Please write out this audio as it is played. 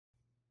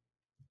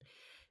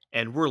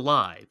And we're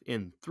live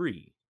in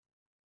 3.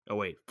 Oh,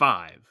 wait.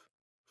 5,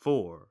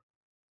 4,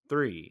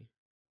 3.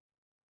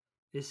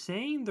 Is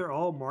saying they're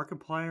all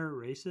Markiplier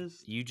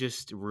racist? You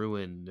just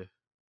ruined.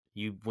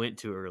 You went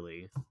too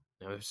early.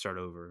 Now we have to start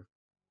over.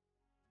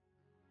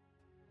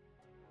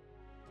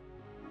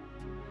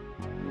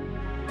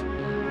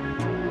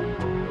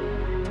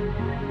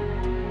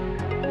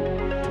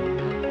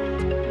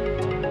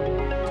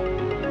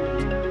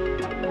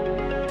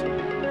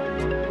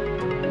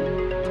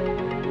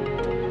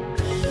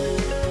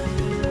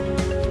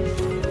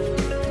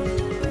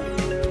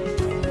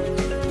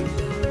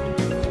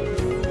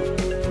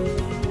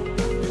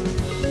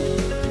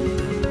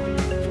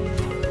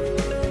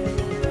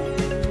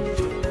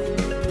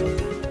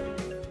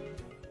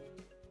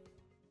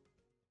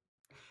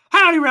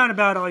 Howdy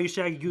roundabout, all you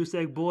Shaggy Goose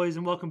Egg Boys,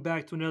 and welcome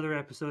back to another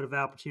episode of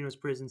Al Pacino's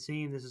Prison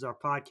Scene. This is our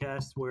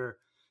podcast where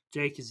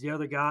Jake is the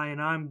other guy,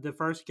 and I'm the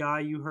first guy.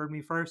 You heard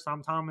me first.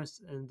 I'm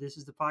Thomas, and this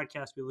is the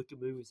podcast we look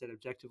at movies that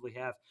objectively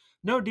have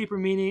no deeper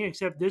meaning,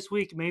 except this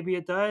week maybe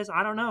it does.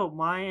 I don't know.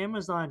 My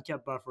Amazon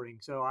kept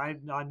buffering, so I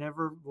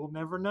will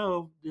never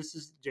know. This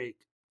is Jake.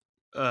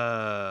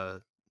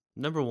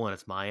 Number 1,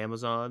 it's my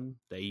Amazon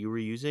that you were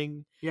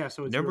using. Yeah,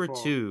 so it's Number your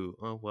fault. 2,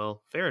 oh,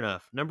 well, fair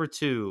enough. Number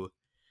 2,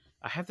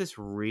 I have this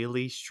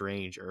really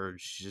strange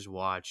urge to just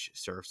watch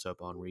Surf's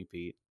Up on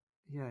repeat.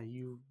 Yeah,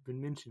 you've been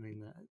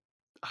mentioning that.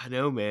 I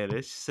know, man.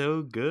 It's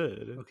so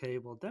good. Okay,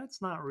 well,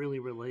 that's not really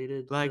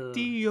related. Like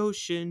the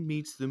ocean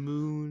meets the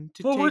moon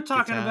to What take we're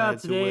talking the about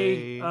tides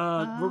today,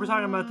 away. we're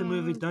talking about the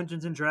movie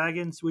Dungeons and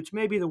Dragons, which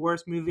may be the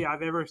worst movie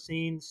I've ever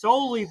seen,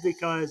 solely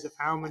because of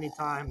how many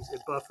times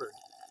it buffered.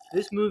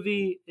 This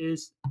movie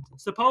is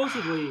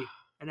supposedly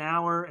an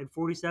hour and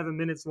 47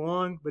 minutes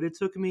long, but it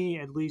took me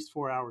at least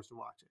 4 hours to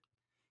watch it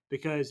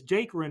because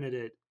Jake rented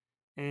it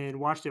and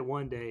watched it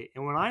one day.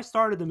 And when I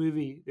started the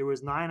movie, there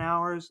was 9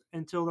 hours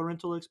until the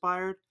rental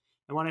expired.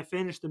 And when I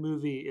finished the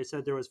movie, it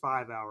said there was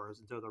 5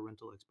 hours until the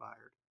rental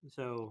expired.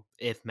 So,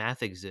 If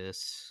math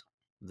exists,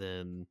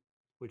 then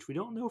which we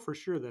don't know for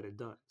sure that it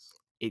does.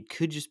 it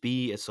could just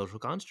be a social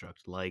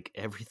construct like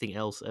everything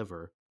else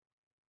ever.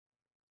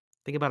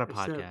 Think about a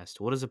Except podcast.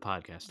 What is a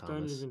podcast, Thomas?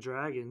 Dungeons and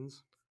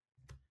Dragons,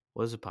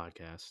 What is a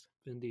podcast?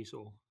 Vin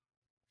Diesel.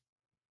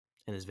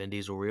 And is Vin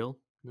Diesel real?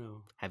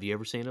 No, Have you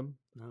ever seen him?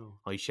 no,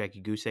 All you Shaggy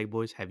Goose Egg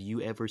Boys, have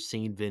you ever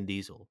seen Vin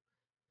Diesel?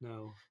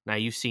 no. Now,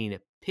 you've seen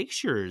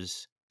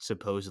pictures,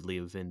 supposedly,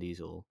 of Vin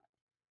Diesel,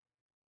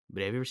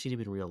 but have you ever seen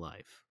him in real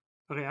life?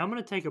 Okay, I'm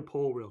going to take a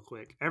poll real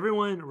quick.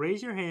 Everyone,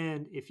 raise your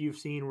hand if you've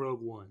seen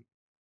Rogue One.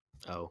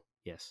 Oh,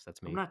 yes,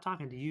 that's me. I'm not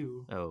talking to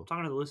you. Oh. I'm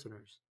talking to the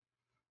listeners.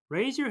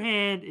 Raise your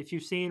hand if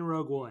you've seen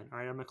Rogue One. All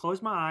right, I'm going to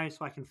close my eyes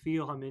so I can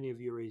feel how many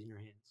of you are raising your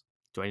hands.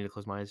 Do I need to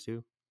close my eyes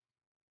too?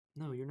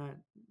 No, you're not.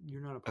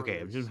 You're not a part Okay,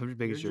 of I'm this. just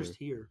making You're sure. just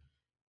here.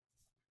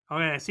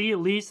 Okay, I see at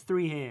least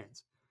 3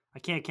 hands. I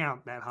can't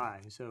count that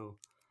high, so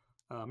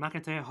I'm not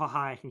gonna tell you how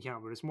high I can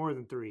count, but it's more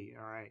than 3.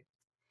 All right.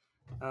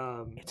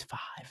 It's 5.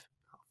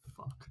 Oh,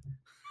 fuck.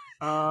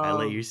 I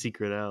let your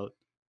secret out.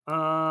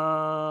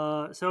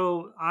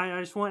 So I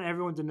just want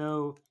everyone to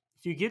know,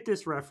 if you get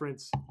this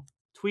reference,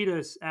 tweet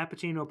us at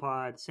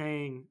PacinoPod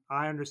saying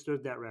I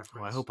understood that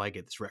reference. Oh, I hope I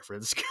get this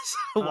reference because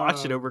I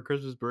watched it over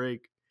Christmas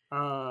break.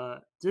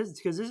 Because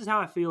this is how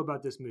I feel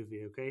about this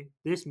movie. Okay,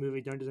 this movie,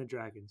 Dungeons and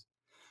Dragons.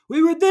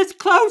 We were this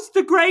close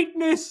to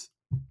greatness.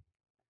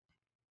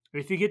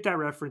 If you get that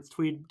reference,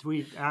 tweet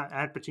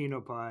at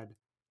PacinoPod.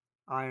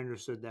 I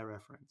understood that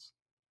reference.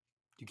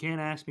 You can't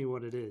ask me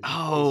what it is.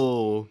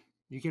 Oh,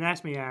 You can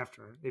ask me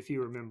after if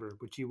you remember,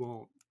 but you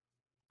won't.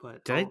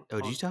 But did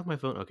you talk my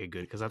phone? Okay,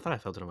 good, because I thought I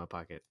felt it in my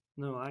pocket.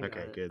 No, I got Okay,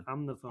 it. good.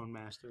 I'm the phone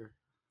master.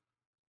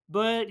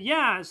 But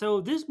yeah, so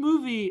this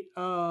movie.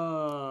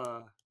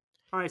 All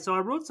right, so I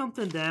wrote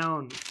something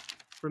down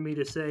for me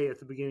to say at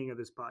the beginning of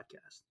this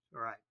podcast.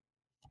 All right.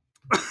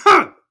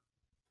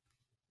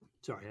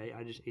 Sorry,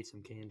 I just ate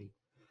some candy.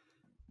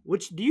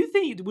 Which do you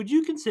think? Would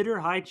you consider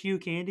high chew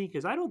candy?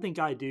 Because I don't think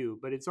I do,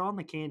 but it's on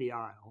the candy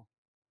aisle.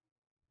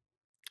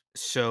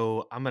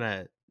 So I'm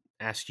gonna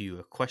ask you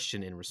a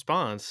question in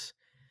response.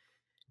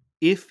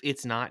 If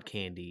it's not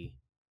candy,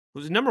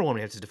 well, number 1,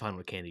 we have to define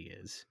what candy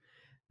is.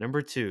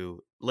 Number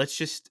 2, let's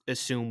just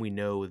assume we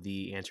know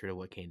the answer to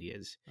what candy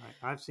is. All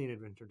right, I've seen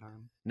Adventure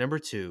Time. Number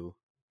 2,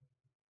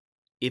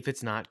 if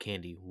it's not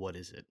candy, what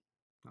is it?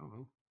 I don't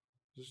know.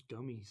 Just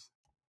gummies.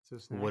 It's a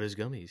snack. What is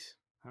gummies?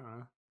 I don't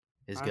know.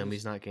 Is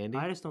gummies not candy?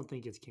 I just don't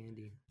think it's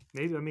candy.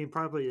 Maybe, I mean,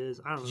 probably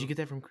is. I don't know. Did you get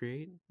that from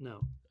Create?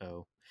 No.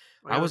 Oh,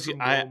 I got it from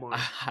Walmart.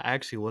 I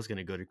actually was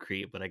gonna go to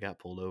Create, but I got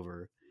pulled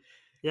over.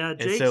 Yeah,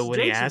 And so when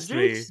he asked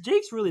me,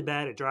 Jake's really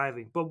bad at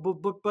driving. But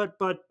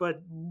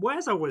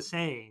as I was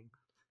saying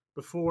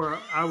before,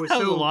 I was that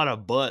was so a lot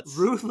of butts.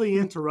 rudely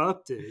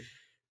interrupted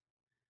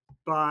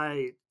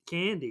by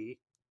candy,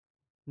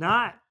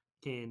 not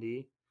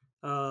candy.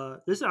 I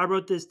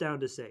wrote this down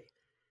to say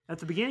at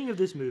the beginning of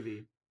this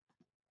movie.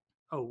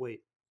 Oh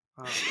wait,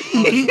 Hold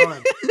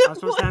on. I'm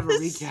supposed to have a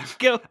recap.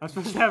 Go. I'm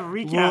supposed to have a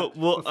recap.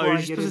 Well, before are I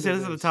you get supposed to say into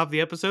this at the this. top of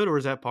the episode, or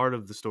is that part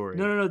of the story?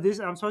 No.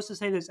 I'm supposed to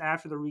say this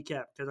after the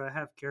recap because I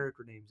have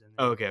character names in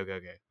there. Oh, okay.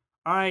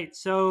 All right,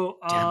 so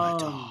Damn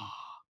it.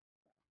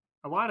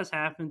 a lot has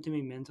happened to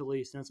me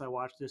mentally since I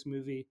watched this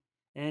movie,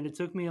 and it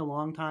took me a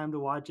long time to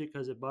watch it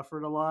because it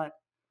buffered a lot.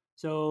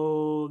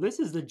 So this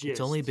is the gist. It's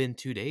only been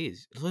 2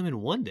 days. It's only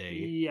been 1 day.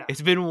 Yeah.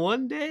 It's been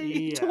 1 day.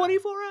 Yeah.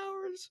 24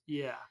 hours.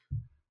 Yeah.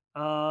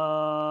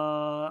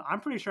 I'm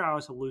pretty sure I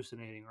was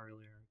hallucinating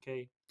earlier.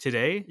 Okay.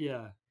 Today?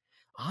 Yeah.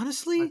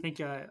 Honestly, I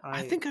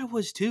think I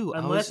was too.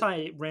 Unless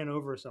I ran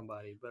over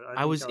somebody, but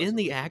I was in the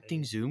hallucinating.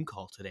 acting Zoom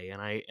call today,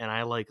 and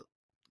I like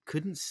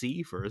couldn't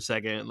see for a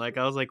second. Like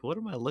I was like, what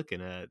am I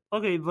looking at?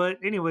 Okay, but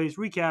anyways,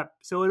 recap.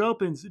 So it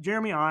opens.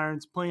 Jeremy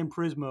Irons playing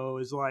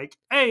Prizmo is like,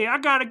 "Hey, I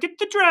gotta get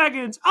the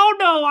dragons. Oh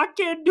no, I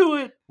can't do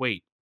it."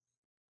 Wait.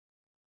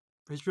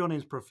 His real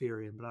name's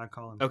Porphyrion, but I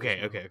call him.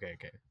 Okay.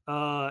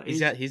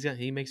 Prizmo.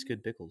 He makes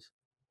good pickles.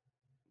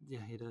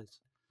 Yeah, he does.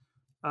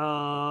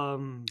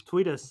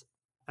 Tweet us.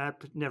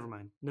 Never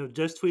mind. No,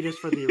 just tweet us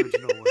for the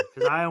original one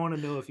because I want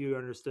to know if you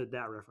understood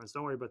that reference.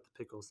 Don't worry about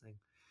the pickles thing.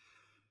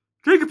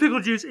 Drink a pickle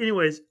juice.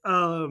 Anyways,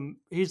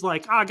 he's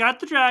like, I got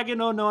the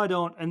dragon. Oh, no, I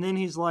don't. And then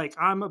he's like,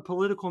 I'm a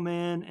political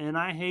man, and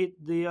I hate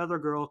the other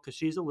girl because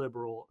she's a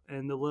liberal.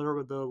 And the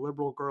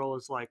liberal girl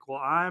is like, well,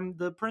 I'm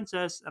the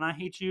princess, and I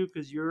hate you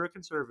because you're a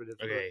conservative.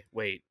 Okay,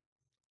 wait.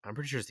 I'm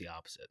pretty sure it's the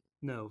opposite.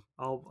 No,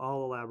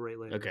 I'll elaborate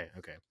later. Okay.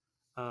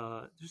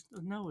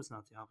 No, it's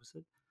not the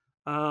opposite.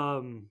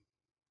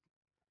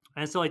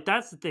 And so, like,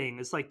 that's the thing.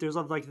 It's like there's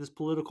like this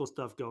political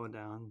stuff going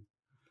down.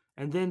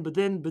 And then, but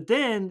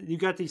then you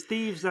got these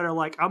thieves that are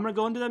like, I'm gonna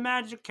go into the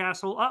magic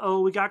castle.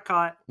 We got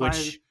caught by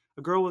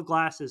a girl with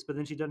glasses, but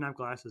then she doesn't have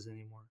glasses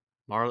anymore.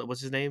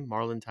 What's his name?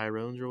 Marlon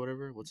Tyrones or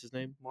whatever. What's his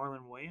name?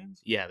 Marlon Wayans.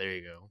 Yeah, there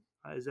you go.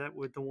 Is that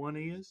what the one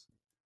he is?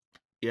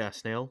 Yeah,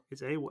 Snail.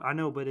 I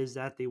know, but is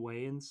that the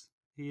Wayans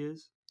he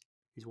is?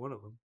 He's one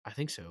of them. I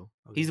think so.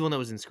 Okay. He's the one that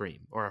was in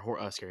Scream or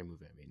a Scary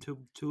Movie. I mean,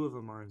 two of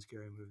them are in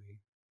Scary Movie.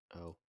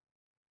 Oh.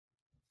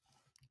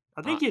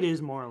 I think it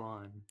is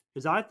Marlon.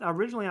 Because I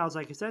was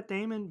like, is that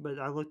Damon? But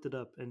I looked it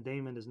up, and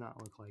Damon does not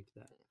look like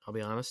that. I'll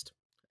be honest.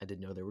 I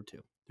didn't know there were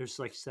 2. There's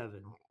like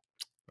 7.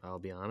 I'll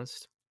be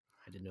honest.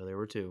 I didn't know there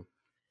were 2.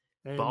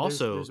 And but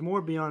also, there's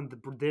more beyond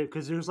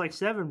because there's like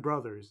 7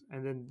 brothers,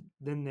 and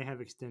then they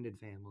have extended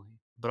family.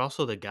 But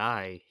also the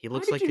guy, he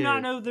looks like. How did you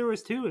not know there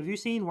was 2? Have you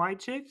seen White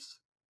Chicks?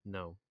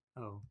 No.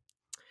 Oh.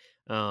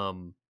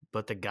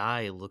 But the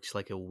guy looks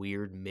like a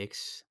weird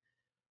mix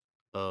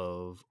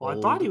of. Well,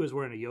 I thought he was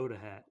wearing a Yoda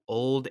hat.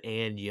 Old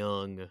and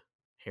young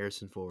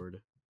Harrison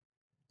Ford,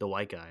 the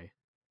white guy.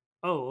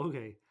 Oh,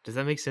 okay. Does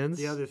that make sense?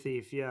 The other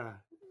thief, yeah,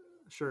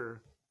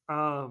 sure.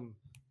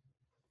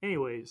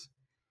 Anyways,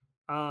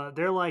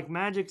 they're like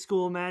magic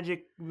school,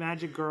 magic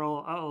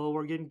girl.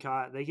 We're getting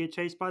caught. They get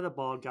chased by the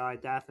bald guy,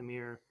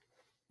 Dathomir,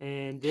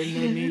 and then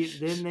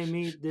they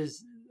meet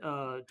this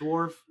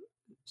dwarf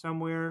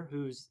somewhere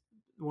who's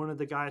one of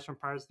the guys from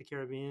Pirates of the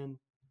Caribbean.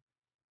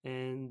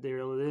 And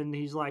then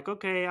he's like,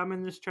 okay, I'm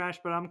in this trash,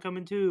 but I'm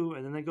coming too.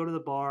 And then they go to the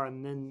bar,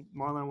 and then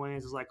Marlon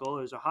Wayans is like, oh,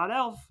 there's a hot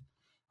elf.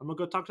 I'm going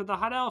to go talk to the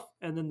hot elf.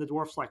 And then the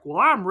dwarf's like, well,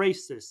 I'm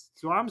racist,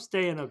 so I'm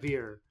staying up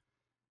here.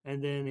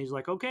 And then he's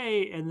like,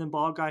 okay. And then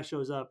bald guy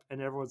shows up,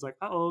 and everyone's like,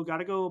 got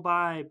to go,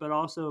 bye. But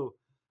also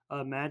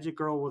a magic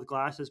girl with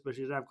glasses, but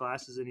she doesn't have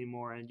glasses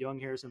anymore. And young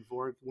Harrison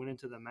Ford went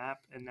into the map,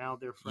 and now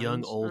they're friends.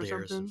 Young, old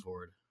Harrison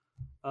Ford.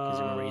 Because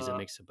remember, he's a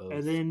mix of both.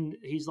 And then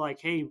he's like,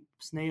 hey,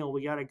 Snail,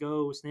 we got to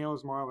go. Snail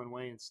is Marlon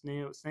Wayans.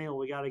 Snail,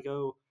 we got to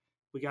go.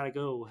 We got to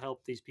go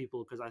help these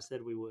people because I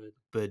said we would.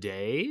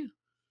 Bidet?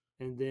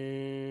 And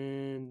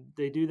then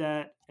they do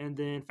that. And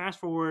then fast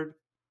forward,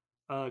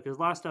 because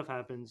a lot of stuff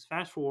happens.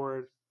 Fast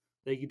forward,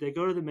 they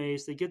go to the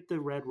maze. They get the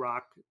red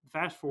rock.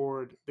 Fast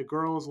forward, the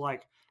girl is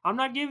like, I'm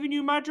not giving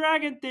you my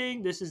dragon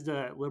thing. This is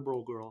the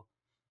liberal girl.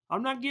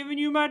 I'm not giving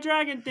you my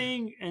dragon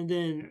thing. And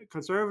then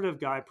conservative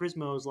guy,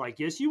 Prizmo, is like,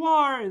 yes, you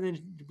are. And then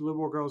the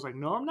liberal girl's like,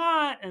 no, I'm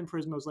not. And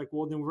Prizmo's like,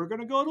 well, then we're going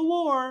to go to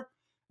war.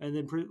 And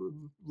then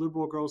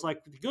liberal girl's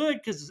like, good,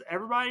 because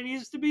everybody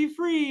needs to be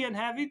free and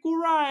have equal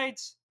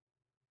rights.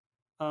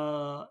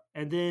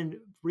 And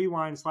then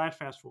rewind /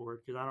 fast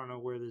forward, because I don't know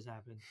where this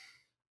happened.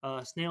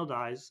 Snail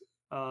dies.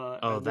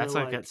 That's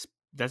like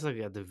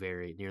at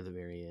the near the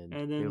very end.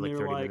 And then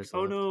they're like,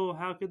 oh no,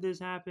 how could this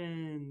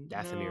happen?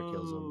 Dathomir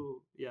kills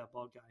him. Yeah,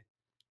 bald guy.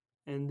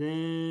 And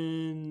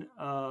then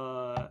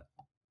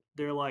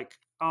they're like,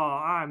 oh,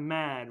 I'm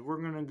mad.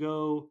 We're going to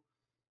go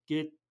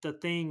get the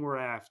thing we're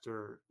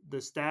after. The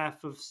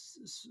staff of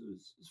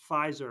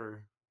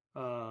Pfizer,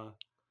 or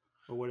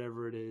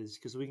whatever it is,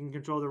 because we can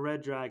control the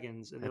red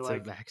dragons. And that's they're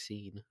like, a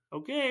vaccine.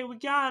 Okay, we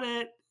got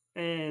it.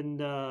 And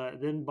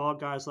then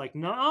bald guy's like,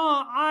 no,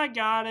 I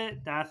got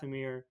it.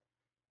 Dathomir.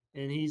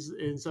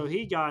 And so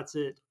he got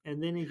it,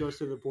 and then he goes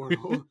to the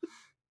portal.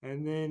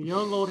 And then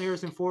young old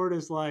Harrison Ford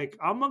is like,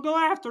 I'm going to go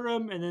after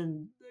him. And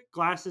then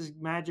glasses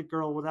magic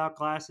girl without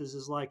glasses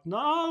is like,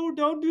 no,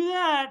 don't do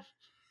that.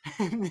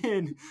 And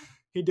then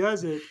he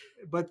does it,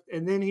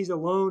 and then he's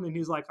alone and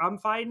he's like, I'm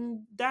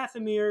fighting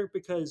Dathomir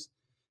because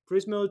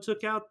Prizmo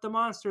took out the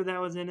monster that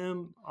was in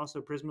him.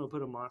 Also, Prizmo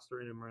put a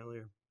monster in him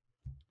earlier.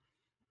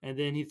 And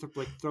then he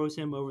throws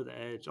him over the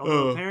edge.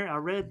 Although apparently, I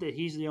read that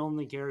he's the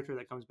only character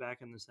that comes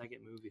back in the second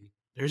movie.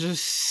 There's a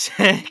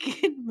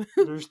second movie?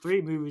 There's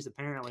 3 movies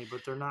apparently,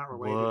 but they're not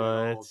related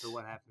at all to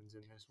what happens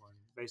in this one.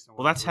 Based on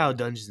that's how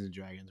Dungeons and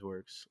Dragons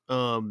works.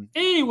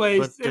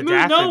 Anyways, we're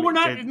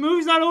not. The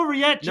movie's not over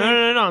yet. Jake.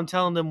 No. I'm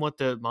telling them what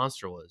the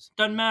monster was.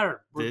 Doesn't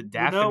matter. The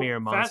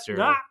Dathomir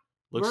monster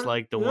looks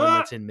like the one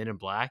that's in Men in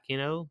Black. You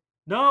know?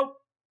 Nope.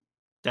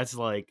 That's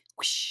like.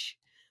 Whoosh.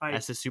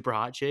 That's a super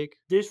hot chick.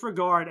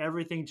 Disregard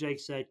everything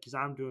Jake said because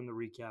I'm doing the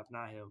recap,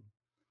 not him.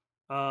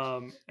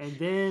 And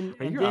then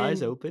are your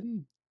eyes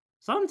open?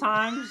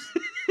 Sometimes.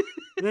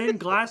 Then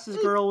Glasses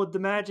Girl with the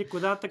magic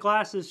without the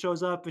glasses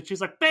shows up and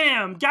she's like,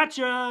 "Bam,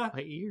 gotcha!"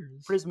 My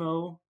ears.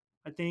 Prizmo,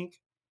 I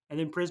think. And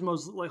then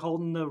Prizmo's like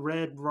holding the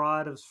red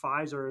rod of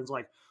Pfizer and is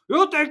like,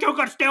 "You think you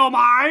can steal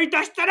my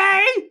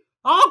destiny?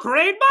 I'll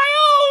create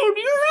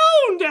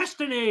your own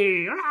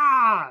destiny!"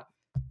 Ah!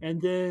 And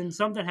then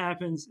something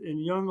happens,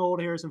 and young old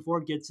Harrison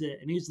Ford gets it,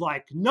 and he's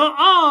like,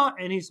 "Nuh-uh!"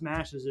 and he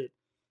smashes it.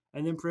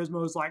 And then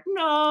Prizmo's like,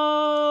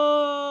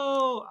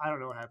 "No!" I don't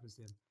know what happens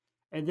to him.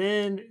 And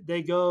then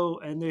they go,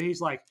 and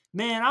he's like,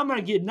 "Man, I'm going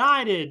to get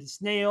knighted,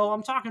 Snail.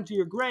 I'm talking to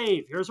your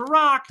grave. Here's a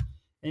rock."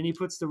 And he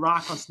puts the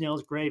rock on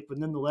Snail's grave, but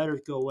then the letters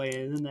go away,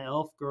 and then the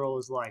elf girl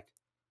is like,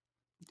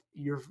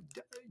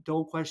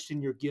 "Don't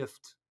question your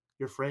gift.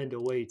 Your friend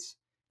awaits."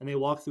 And they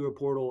walk through a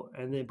portal,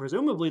 and then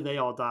presumably they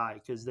all die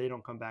because they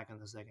don't come back in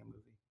the second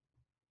movie.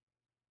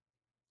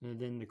 And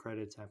then the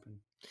credits happen.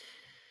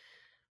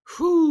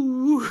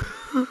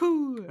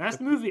 That's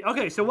the movie.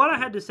 Okay, so what I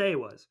had to say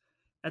was,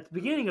 at the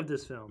beginning of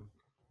this film,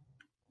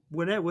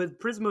 when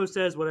Prizmo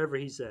says whatever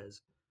he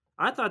says,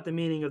 I thought the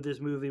meaning of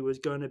this movie was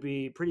going to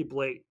be pretty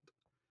blatant.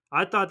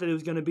 I thought that it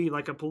was going to be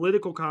like a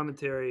political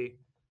commentary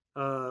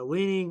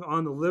leaning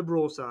on the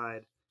liberal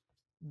side,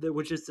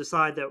 which is the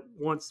side that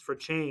wants for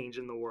change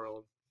in the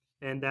world.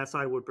 And that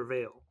side would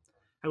prevail.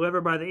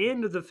 However, by the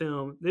end of the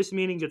film, this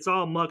meaning gets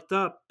all mucked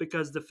up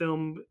because the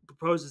film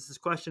proposes this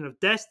question of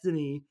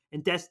destiny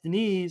and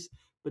destinies,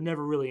 but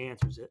never really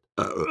answers it.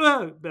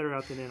 Better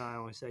out than in, I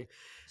always say.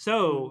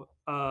 So,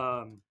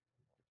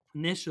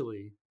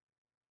 initially,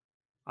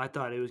 I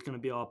thought it was going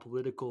to be all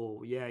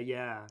political,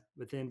 yeah.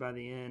 But then by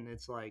the end,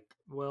 it's like,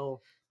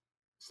 well,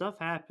 stuff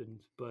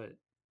happened, but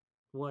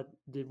what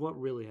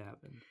really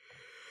happened?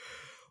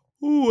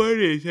 Ooh, I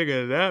didn't take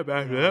a nap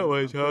after that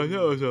one, Tom. That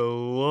was a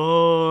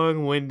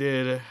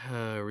long-winded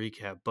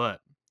recap.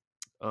 But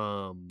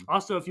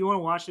also, if you want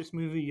to watch this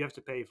movie, you have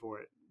to pay for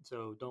it,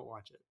 so don't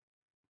watch it.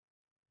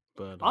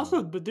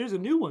 But there's a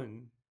new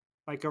one,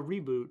 like a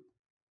reboot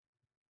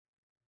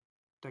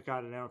that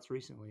got announced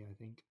recently, I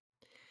think.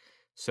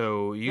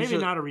 So maybe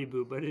not a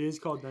reboot, but it is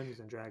called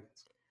Dungeons and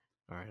Dragons.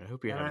 All right, I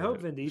hope you. And I hope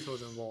Vin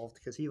Diesel's involved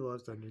because he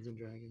loves Dungeons and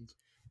Dragons.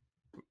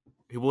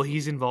 Well,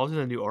 he's involved in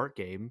a new art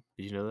game.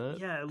 Did you know that?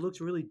 Yeah, it looks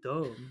really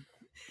dumb.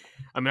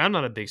 I mean, I'm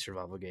not a big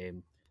survival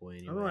game boy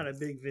anyway. I'm not a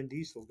big Vin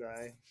Diesel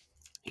guy.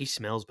 He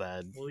smells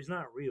bad. Well, he's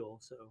not real,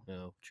 so.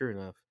 No, true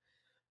enough.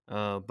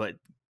 But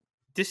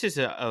this is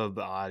a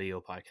audio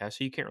podcast,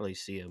 so you can't really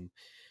see him.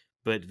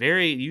 But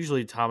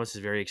usually Thomas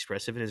is very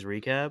expressive in his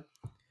recap.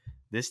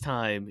 This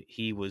time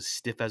he was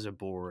stiff as a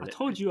board. I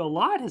told you a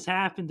lot has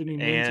happened to me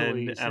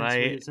mentally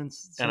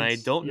since I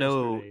don't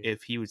know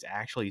if he was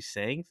actually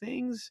saying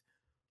things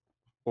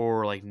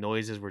or like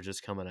noises were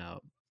just coming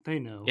out. They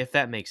know. If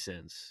that makes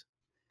sense.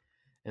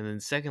 And then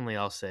secondly,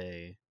 I'll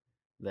say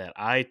that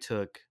I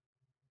took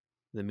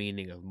the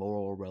meaning of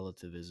moral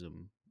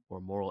relativism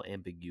or moral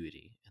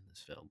ambiguity in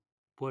this film.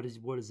 What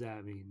does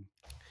that mean?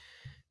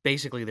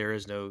 Basically, there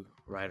is no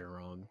right or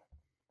wrong.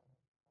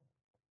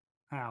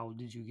 How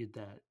did you get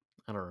that?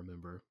 I don't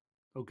remember.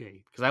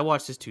 Okay. Because I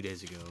watched this 2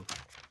 days ago,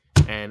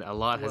 and a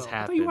lot has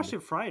happened. I thought you watched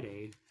it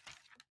Friday.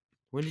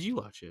 When did you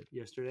watch it?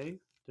 Yesterday.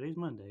 Today's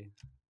Monday.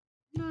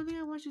 No, I think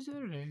I watched it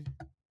Saturday.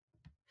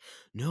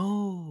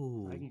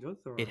 No. I can go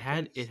through it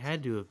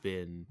had to have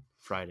been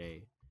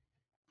Friday.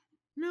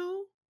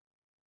 No.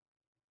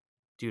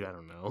 Dude, I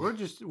don't know.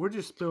 We're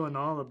just spilling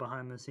all the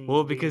behind the scenes.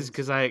 Well,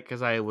 because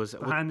I was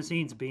behind the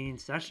scenes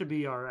beans. That should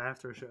be our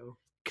after show.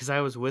 Because I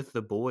was with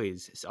the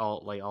boys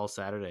all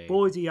Saturday.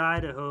 Boise,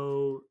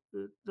 Idaho,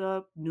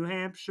 New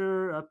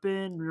Hampshire, up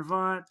in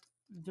Vermont,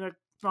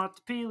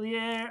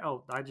 Montpelier.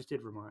 Oh, I just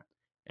did Vermont.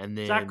 And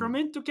then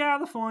Sacramento,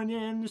 California,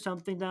 and there's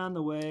something down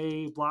the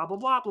way. Blah blah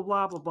blah blah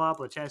blah blah blah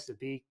blah.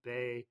 Chesapeake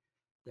Bay.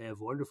 They have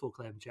wonderful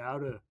clam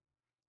chowder. You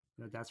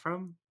know what that's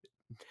from?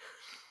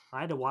 I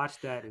had to watch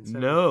that in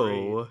 7th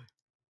grade.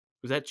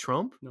 Was that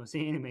Trump? No, it's the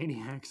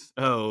Animaniacs.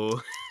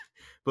 Oh,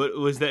 but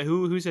was that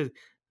who said?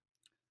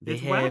 They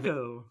it's have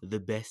wacko. The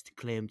best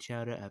clam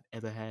chowder I've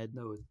ever had.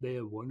 No, they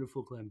have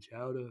wonderful clam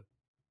chowder.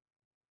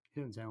 It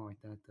doesn't sound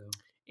like that though.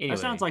 Anyway,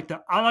 that sounds like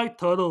I like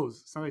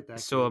turtles. Sound like that.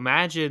 So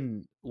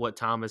imagine what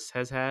Thomas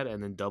has had,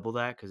 and then double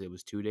that because it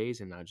was 2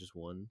 days and not just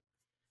one.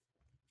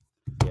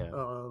 Yeah,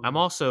 I'm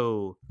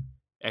also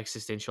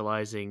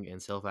existentializing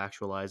and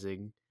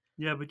self-actualizing.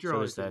 Yeah, but you're So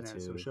always there's doing that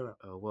that, so too. shut up.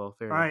 Oh well,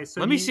 fair All enough. right, so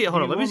Let me see.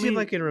 Hold on. Let me see if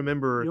I can you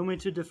remember. want me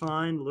to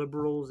define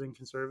liberals and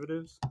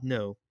conservatives?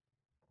 No.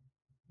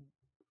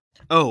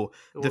 Oh,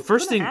 the Well, it's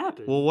first gonna thing. Well,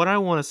 happen. what I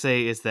want to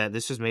say is that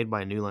this was made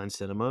by New Line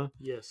Cinema,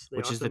 Yes, they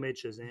which is also made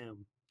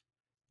Shazam.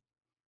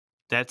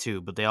 that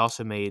too, but they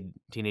also made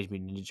Teenage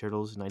Mutant Ninja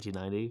Turtles in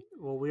 1990.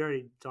 Well, we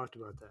already talked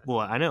about that, Well,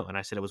 I know, and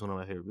I said it was one of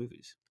my favorite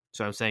movies.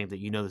 So I'm saying that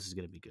this is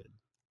going to be good.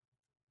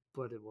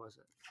 but it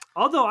wasn't.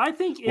 Although I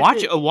think if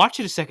Watch it, it. Watch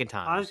it a second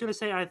I time was gonna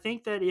say I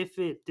think that if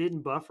it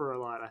didn't buffer a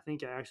lot, I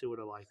think I actually would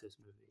have liked this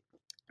movie.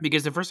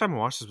 because the first time I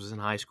watched this was in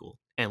high school,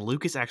 and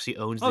Lucas actually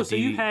owns the Oh, so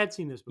you DVD. had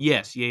seen this before?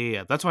 Yes,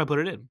 yeah. That's why I put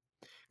it in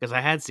because I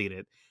had seen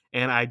it,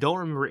 and I don't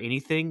remember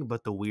anything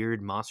but the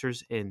weird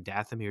monsters in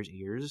Dathomir's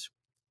ears.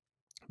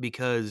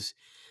 Because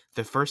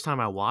the first time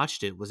I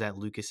watched it was at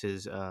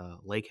Lucas's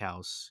lake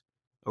house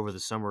over the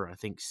summer, I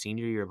think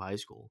senior year of high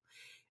school,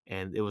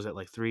 and it was at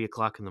like 3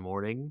 o'clock in the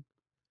morning.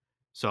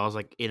 So I was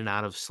like in and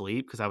out of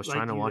sleep because I was trying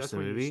Like to you, watch that's the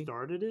when you movie.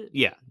 started it.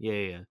 Yeah.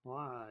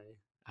 Why?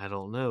 I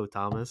don't know,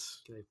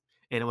 Thomas. Okay.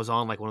 And it was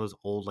on like one of those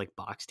old like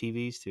box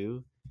TVs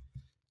too.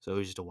 So it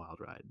was just a wild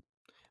ride.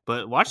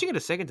 But watching it a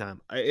second time,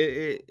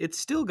 it's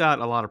still got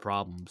a lot of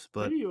problems,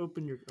 Where but do you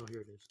open your? Oh,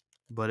 here it is.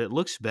 it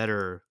looks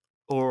better,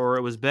 or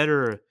it was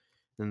better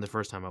than the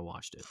first time I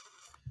watched it.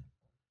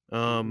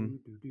 Do,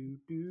 do,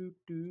 do,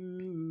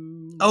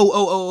 do, do.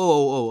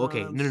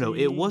 Okay. I'm No.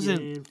 It wasn't.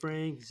 singing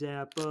Frank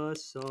Zappa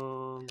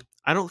song.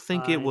 I don't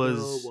think it I know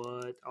was.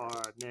 what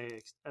our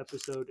next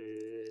episode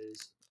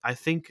is. I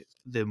think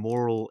the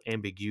moral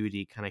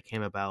ambiguity kind of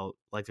came about.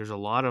 Like, there's a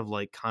lot of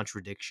like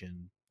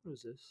contradiction. What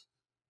is this?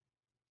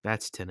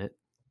 That's Tenet.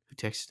 Who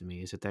texted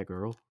me? Is it that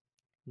girl?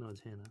 No, it's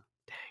Hannah.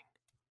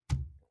 Dang.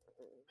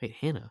 Wait,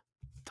 Hannah.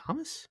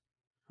 Thomas?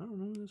 I don't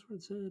know. That's what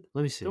it said.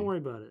 Let me see. Don't worry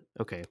about it.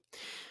 Okay.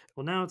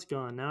 Well, now it's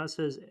gone. Now it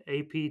says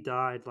AP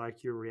died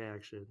like your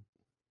reaction.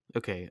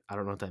 Okay. I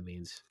don't know what that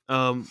means.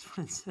 That's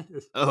what it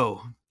says.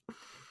 Oh.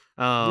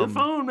 Your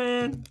phone,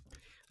 man.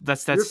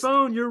 That's Your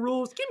phone, your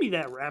rules. Give me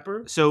that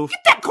wrapper. So get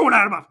that corn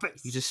out of my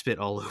face. You just spit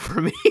all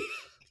over me.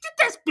 Get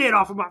that spit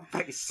off of my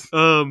face.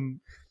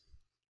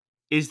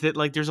 Is that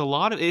like there's a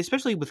lot of,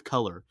 especially with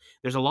color,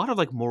 there's a lot of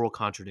like moral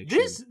contradiction.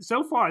 This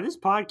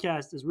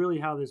podcast is really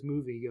how this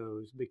movie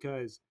goes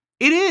because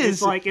it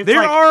is it's like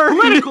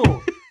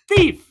political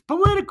thief,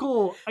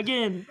 political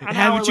again.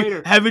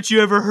 Haven't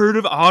you ever heard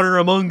of Honor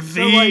Among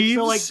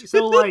Thieves?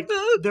 So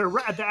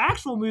the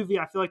actual movie,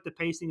 I feel like the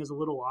pacing is a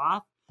little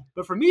off,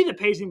 but for me the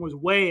pacing was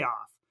way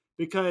off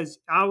because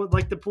I would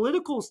like the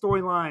political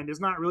storyline is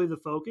not really the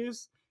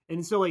focus.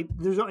 And so, like,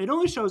 it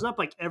only shows up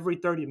like every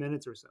 30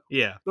 minutes or so.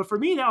 Yeah. But for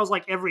me, that was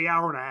like every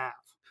hour and a half.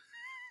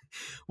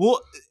 Well,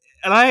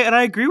 and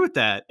I agree with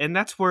that, and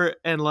that's where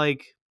I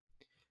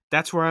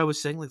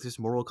was saying like this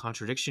moral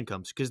contradiction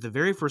comes because the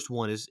very first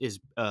one is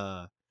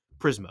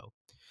Prizmo,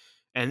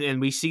 and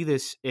we see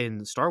this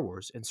in Star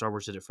Wars, and Star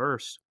Wars did it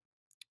first,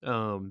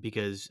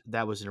 because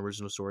that was an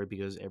original story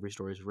because every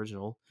story is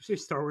original. You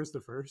say Star Wars the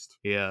first?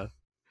 Yeah.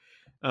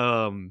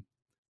 But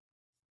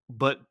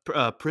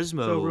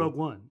Prizmo. So Rogue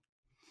One.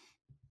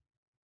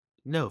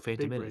 No,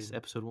 Phantom Menace,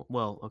 episode 1.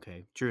 Well,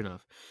 okay, true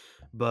enough.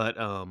 But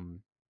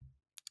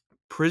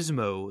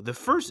Prizmo, the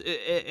first,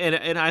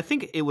 and I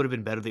think it would have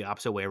been better the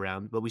opposite way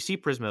around. But we see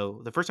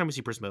Prizmo. The first time we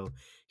see Prizmo,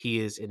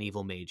 he is an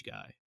evil mage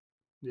guy,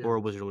 or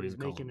a wizard. What he's do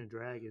you call making him? a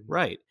dragon,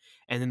 right?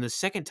 And then the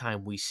second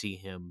time we see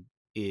him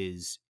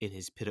is in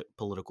his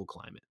political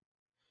climate,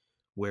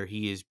 where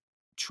he is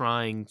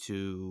trying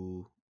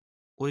to.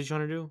 What is he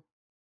trying to do?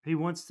 He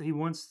wants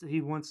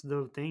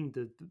the thing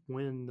to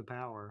win the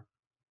power.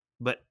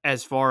 But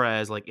as far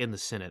as like in the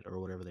Senate or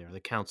whatever they are, the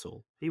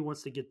council, he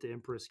wants to get the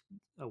Empress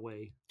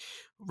away.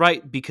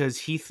 Right, because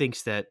he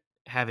thinks that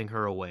having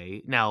her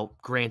away. Now,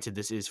 granted,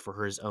 this is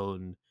for his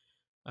own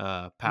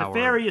power,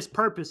 nefarious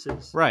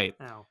purposes. Right.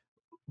 Now,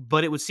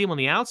 but it would seem on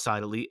the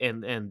outside, at least,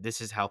 and this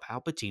is how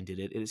Palpatine did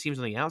it. It seems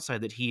on the outside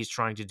that he is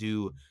trying to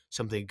do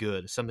something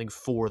good, something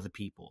for the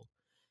people.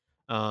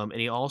 And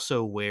he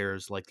also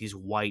wears like these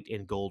white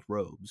and gold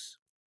robes,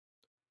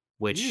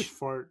 which did you just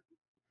fart.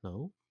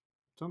 No.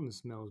 Something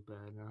smells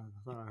bad. I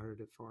thought I heard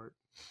it fart.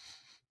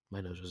 My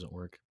nose doesn't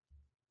work.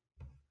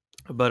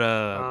 But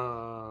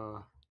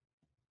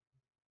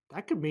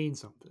that could mean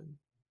something.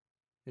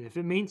 And if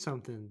it means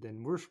something,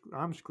 then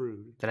I'm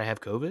screwed. Did I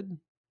have COVID?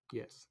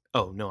 Yes.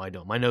 Oh, no, I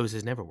don't. My nose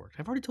has never worked.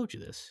 I've already told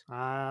you this.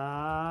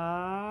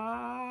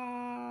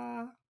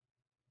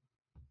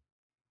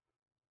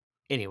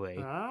 Anyway.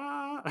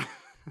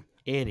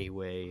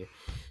 Anyway.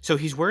 So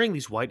he's wearing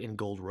these white and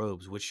gold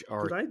robes, which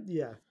are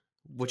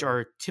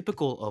are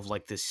typical of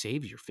like this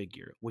savior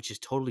figure, which is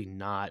totally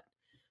not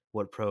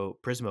what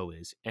Prizmo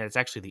is. And it's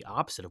actually the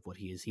opposite of what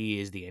he is. He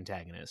is the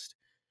antagonist.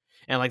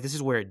 And like this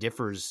is where it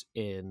differs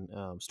in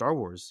Star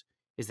Wars,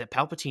 is that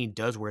Palpatine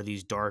does wear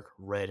these dark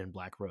red and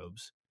black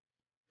robes.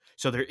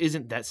 So there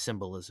isn't that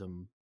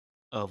symbolism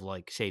of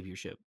like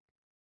saviorship.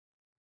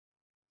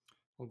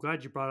 I'm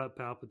glad you brought up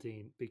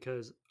Palpatine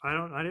because I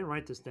didn't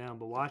write this down,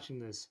 but watching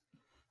this,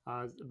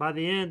 By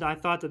the end, I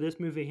thought that this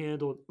movie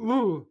handled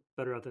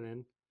better at the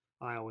end.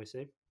 I always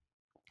say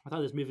I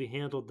thought this movie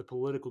handled the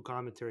political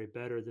commentary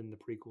better than the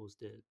prequels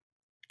did.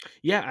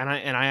 Yeah,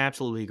 and I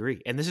absolutely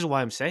agree. And this is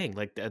why I'm saying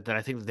like that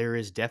I think that there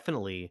is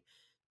definitely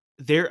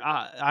there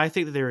I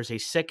think that there is a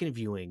second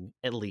viewing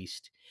at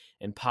least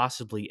and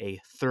possibly a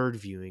third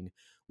viewing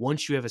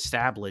once you have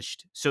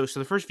established so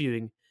the first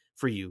viewing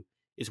for you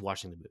is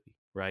watching the movie,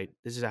 right?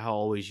 This is how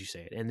always you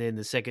say it. And then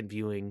the second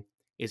viewing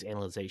is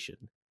analyzation,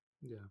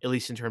 Yeah. at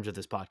least in terms of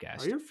this Are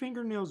podcast. your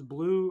fingernails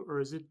blue,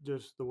 or is it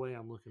just the way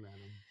I'm looking at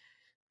them?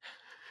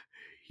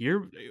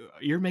 You're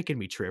you're making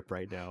me trip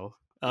right now.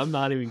 I'm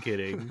not even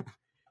kidding.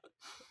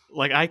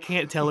 Like I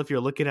can't tell if you're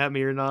looking at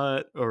me or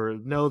not, or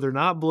no, they're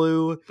not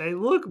blue. They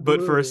look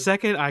But for a blue.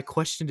 second, I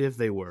questioned if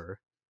they were.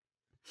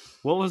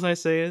 What was I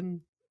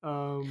saying?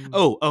 Um,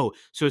 Oh.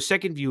 So a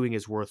second viewing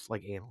is worth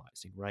like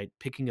analyzing, right?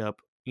 Picking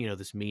up,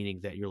 this meaning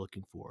that you're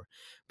looking for.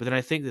 But then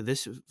I think that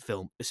this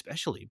film,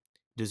 especially,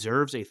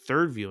 deserves a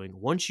third viewing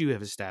once you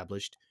have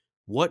established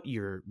what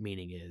your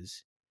meaning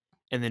is,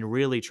 and then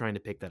really trying to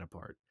pick that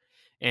apart.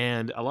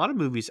 And a lot of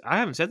movies, I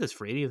haven't said this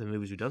for any of the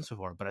movies we've done so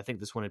far, but I think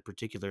this one in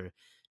particular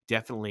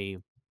definitely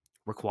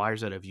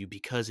requires that of you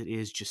because it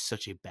is just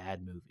such a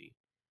bad movie.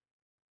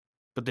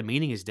 But the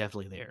meaning is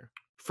definitely there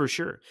for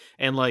sure.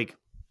 And like,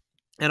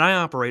 and I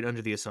operate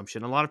under the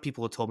assumption, a lot of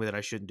people have told me that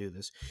I shouldn't do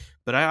this,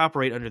 but I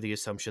operate under the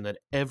assumption that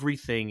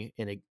everything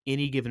in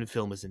any given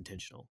film is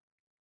intentional.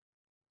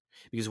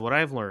 Because what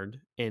I've learned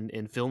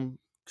in film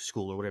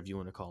school or whatever you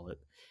want to call it,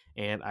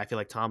 and I feel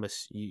like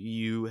Thomas,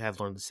 you have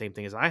learned the same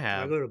thing as I I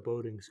have, go to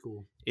boating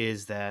school.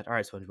 is that, all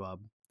right, SpongeBob,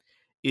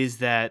 is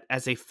that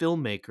as a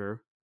filmmaker,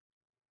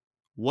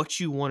 what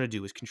you want to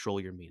do is control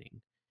your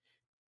meaning.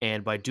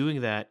 And by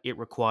doing that, it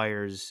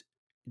requires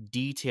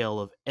detail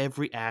of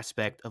every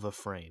aspect of a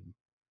frame.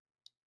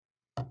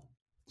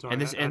 Sorry,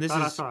 And this I and this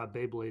thought I is saw a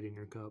Beyblade in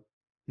your cup.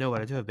 no,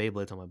 but I do have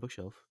Beyblades on my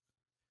bookshelf.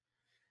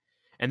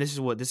 And this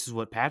is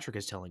what Patrick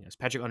is telling us.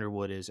 Patrick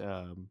Underwood is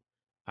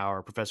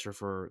our professor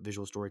for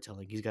visual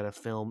storytelling. He's got a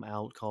film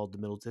out called The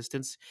Middle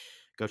Distance.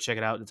 Go check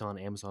it out. It's on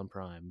Amazon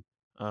Prime.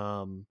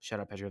 Shout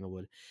out Patrick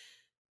Underwood.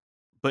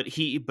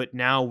 But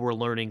now we're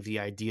learning the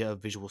idea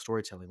of visual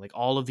storytelling. Like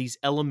all of these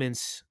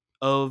elements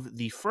of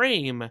the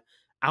frame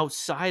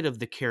outside of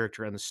the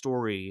character and the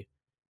story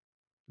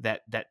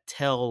that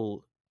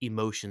tell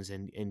emotions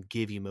and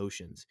give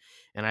emotions.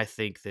 And I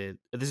think that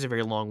this is a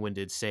very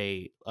long-winded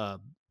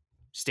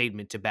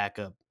statement to back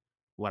up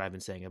what I've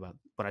been saying about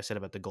what I said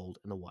about the gold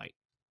and the white.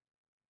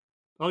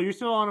 Oh, you're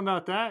still on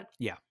about that?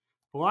 Yeah.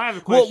 Well, I have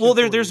a Well, question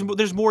there, for there's you.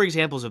 there's more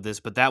examples of this,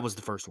 but that was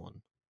the first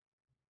one.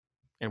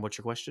 And what's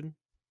your question?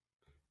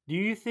 Do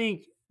you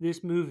think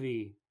this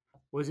movie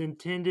was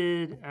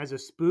intended as a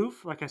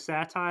spoof, like a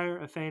satire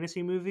of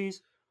fantasy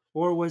movies,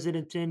 or was it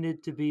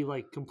intended to be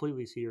like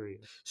completely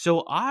serious?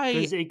 So I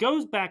Because it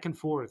goes back and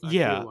forth. I feel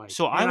yeah. like,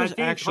 So I and I was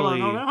think actually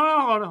hold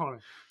on.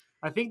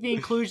 I think the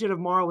inclusion of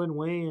Marlon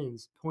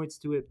Wayans points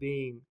to it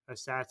being a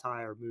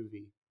satire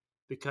movie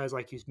because,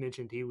 like you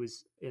mentioned, he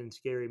was in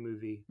Scary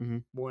Movie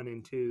Mhm. 1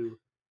 and 2,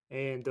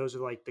 and those are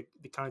like the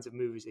kinds of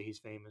movies that he's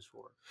famous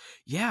for.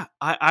 Yeah,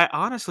 I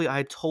honestly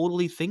I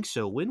totally think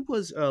so. When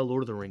was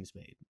Lord of the Rings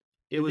made?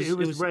 It It, was it it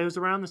was was it was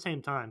around the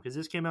same time because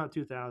this came out in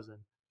 2000,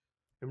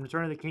 and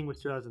Return of the King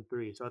was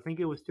 2003. So I think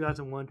it was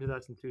 2001,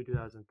 2002,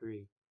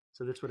 2003.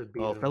 So this would have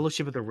beat Oh, him.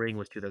 Fellowship of the Ring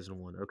was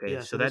 2001. Okay, Yeah,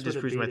 so so that this would have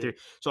disproves my beat theory. it.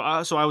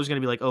 So I was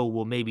gonna be like, oh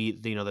well, maybe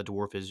the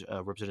dwarf is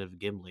representative of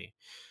Gimli.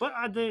 But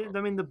I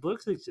mean, the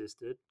books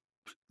existed.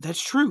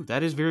 That's true.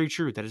 That is very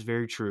true. That is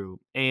very true.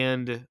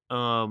 And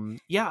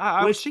yeah,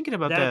 I was Which thinking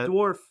about that that,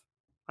 dwarf,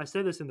 I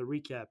said this in the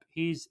recap.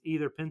 He's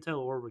either Pintel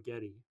or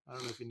Rigetti. I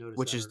don't know if you noticed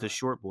which that is or the not.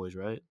 short boys,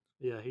 right?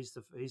 Yeah, he's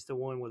the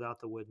one without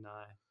the wooden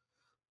eye.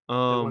 The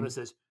one that Um.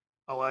 says,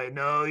 "Oh, I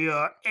know you're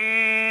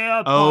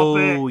a puppet."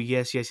 Oh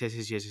yes.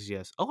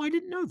 Oh, I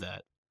didn't know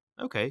that.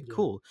 Okay, Yeah.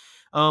 cool.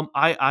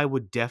 I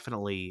would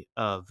definitely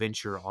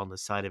venture on the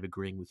side of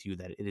agreeing with you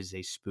that it is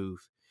a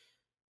spoof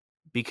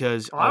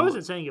because Oh, I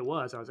wasn't saying it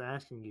was. I was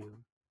asking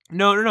you.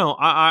 no.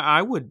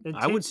 I would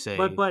But say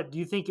do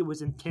you think it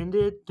was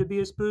intended to be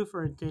a spoof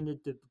or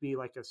intended to be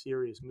like a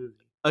serious movie?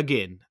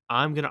 again,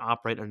 I'm going to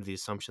operate under the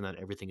assumption that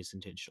everything is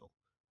intentional,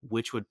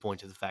 which would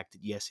point to the fact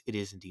that yes, it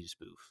is indeed a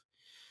spoof.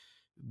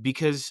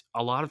 Because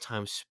a lot of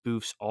times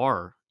spoofs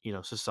are,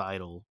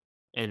 societal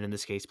and in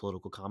this case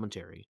political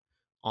commentary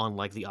on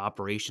like the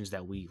operations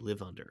that we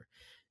live under.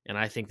 And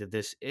I think that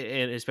this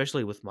and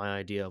especially with my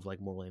idea of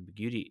like moral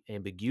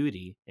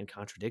ambiguity and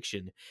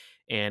contradiction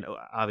and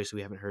obviously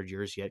we haven't heard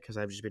yours yet cuz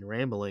I've just been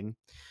rambling.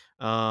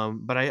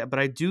 But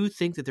I do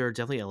think that there are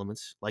definitely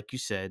elements like you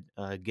said,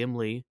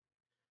 Gimli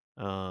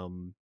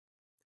um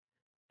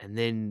and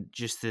then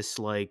just this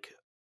like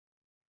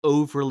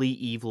overly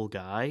evil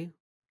guy,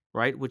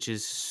 right? Which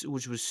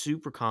was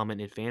super common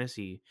in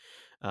fantasy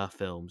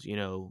films.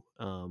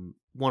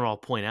 One I'll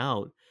point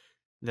out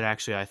that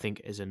actually I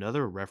think is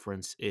another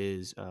reference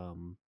is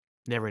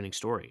Neverending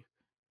Story.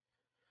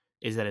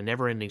 Is that a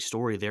Neverending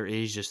Story? There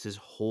is just this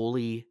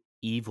holy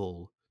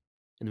evil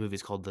in the movie.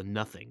 It's called the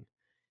Nothing,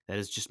 that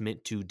is just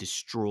meant to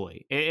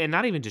destroy, and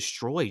not even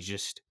destroy.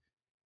 Just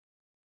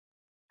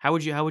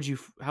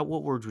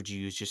what words would you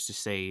use just to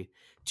say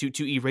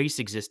to erase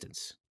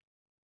existence?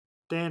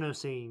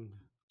 Thanosine.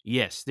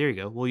 Yes, there you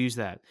go. We'll use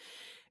that.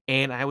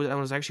 And I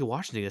was actually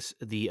watching this.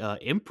 The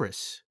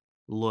Empress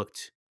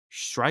looked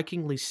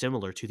strikingly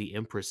similar to the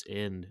Empress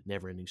in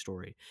Neverending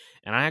Story,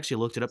 and I actually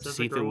looked it up Is to that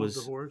see the if it girl with the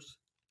was horse?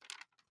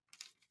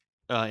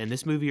 in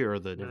this movie or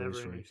the Neverending Never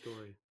Story. ending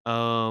story.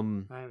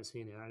 Um. I haven't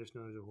seen it. I just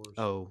know there's a horse.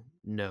 Oh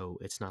no,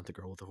 it's not the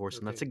girl with the horse,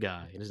 and that's a Okay.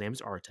 guy, and his name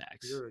is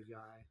Artax. You're a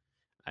guy.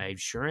 I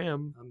sure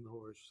am. I'm the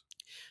horse.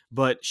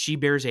 But she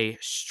bears a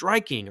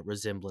striking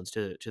resemblance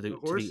to The the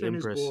horse and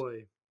his Empress,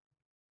 boy.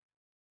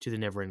 to the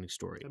Neverending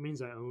Story. That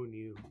means I own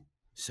you.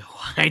 So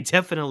I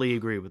definitely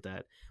agree with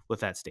that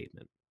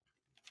statement.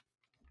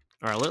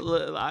 All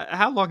right,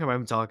 how long have I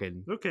been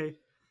talking? Okay.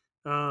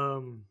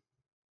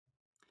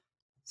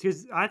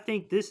 Because I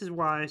think this is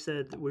why I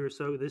said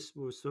this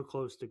was so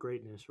close to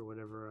greatness or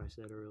whatever I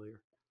said earlier.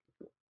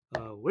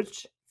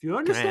 Which, if you Can I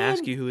understand,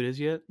 ask you who it is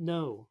yet?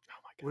 no, Oh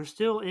my god! we're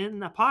still in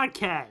the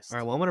podcast. All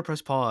right, well I'm gonna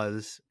press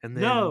pause, and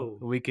then No,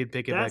 we can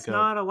pick it that's back up.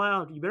 not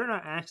allowed. You better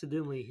not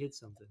accidentally hit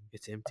something.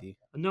 It's empty.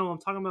 No, I'm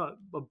talking about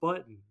a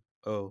button.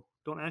 Oh,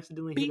 Don't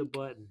accidentally hit a Bink.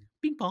 button.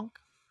 ping pong.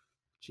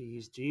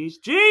 Jeez.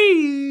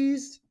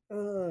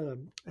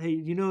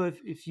 Hey,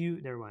 if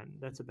you never mind,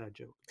 that's a bad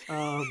joke.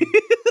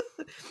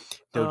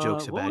 No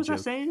joke's a what bad was joke.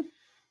 I saying? I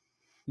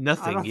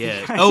Nothing don't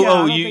yet. think I- Oh, yeah, I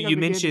oh, don't you think I you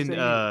began to mentioned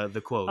say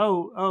the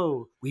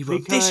quote. We were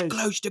this because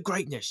close to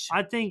greatness.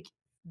 I think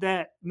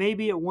that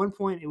maybe at one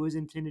point it was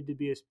intended to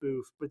be a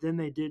spoof, but then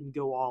they didn't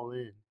go all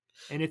in.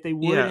 And if they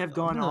would Yeah, have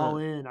gone I'm gonna- all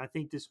in, I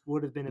think this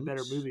would have been a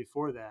better Oops. movie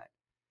for that.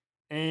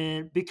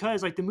 And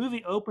because like the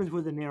movie opens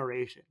with a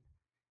narration,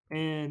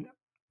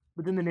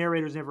 but then the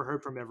narrator's never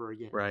heard from ever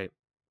again. Right.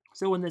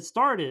 So when it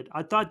started,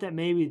 I thought that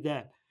maybe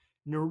that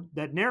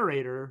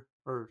narrator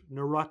or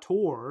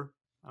narrator,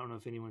 I don't know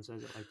if anyone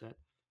says it like that,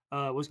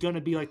 was going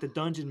to be like the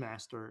dungeon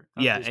master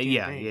of Yeah, this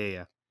yeah, campaign.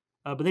 yeah.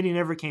 But then he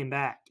never came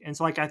back. And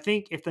so like I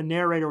think if the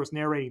narrator was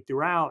narrating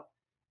throughout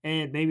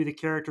and maybe the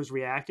characters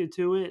reacted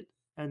to it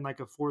in like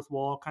a fourth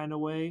wall kind of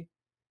way,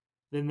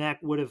 then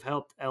that would have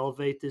helped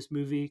elevate this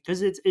movie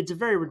because it's a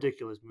very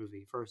ridiculous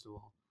movie, first of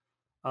all.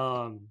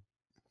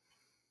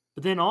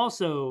 But then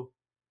also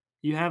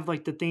you have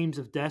like the themes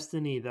of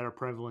destiny that are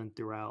prevalent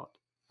throughout.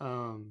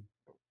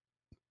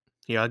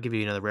 Here, I'll give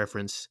you another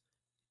reference.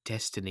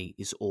 Destiny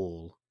is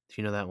all. If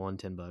you know that one,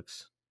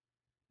 $10.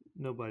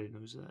 Nobody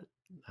knows that.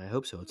 I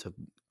hope so. It's a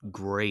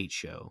great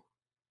show.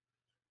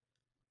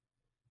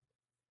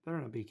 Better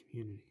not be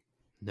Community.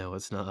 No,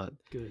 it's not.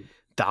 Good.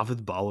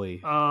 David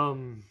Bowie. All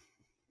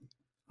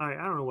right,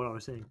 I don't know what I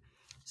was saying.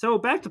 So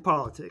back to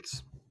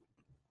politics.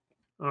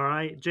 All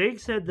right, Jake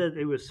said that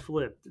it was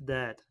flipped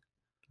that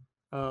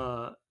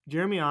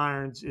Jeremy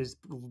Irons is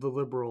the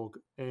liberal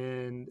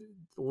and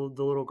the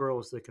little girl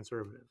is the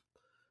conservative.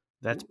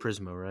 That's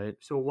Prizmo, right?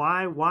 So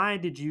why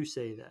did you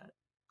say that?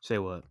 Say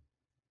what?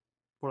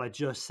 What I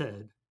just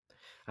said.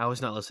 I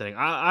was not listening.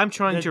 I'm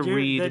trying to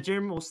read. That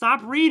Jeremy, well,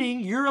 stop reading.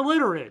 You're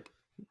illiterate.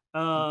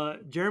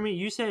 Jeremy,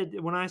 you said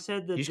when I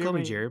said that. You just call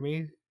me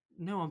Jeremy?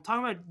 No, I'm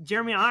talking about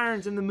Jeremy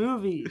Irons in the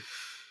movie.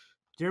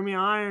 Jeremy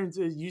Irons,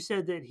 you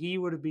said that he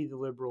would be the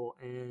liberal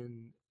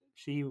and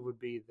she would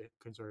be the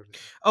conservative.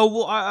 Oh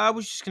well, I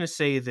was just gonna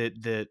say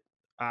that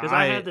because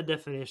I had the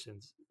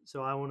definitions,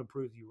 so I want to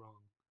prove you wrong.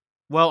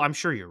 Well, I'm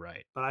sure you're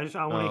right, but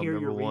I want to hear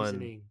your number one.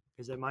 reasoning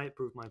because that might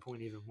prove my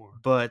point even more.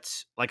 But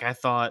like I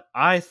thought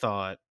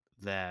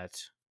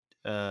that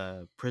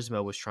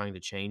Prizmo was trying to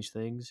change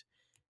things,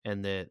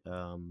 and that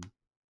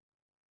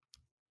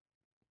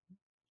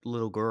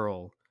little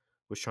girl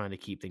was trying to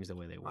keep things the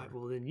way they were. Right,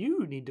 well, then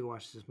you need to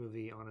watch this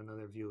movie on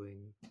another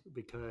viewing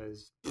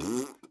because.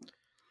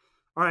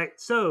 All right,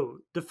 so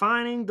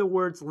defining the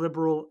words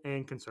liberal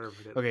and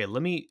conservative. Okay,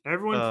 let me.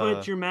 Everyone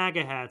put your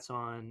MAGA hats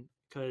on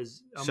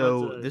because.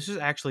 This is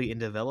actually in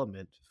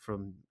development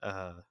from.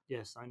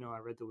 Yes, I know. I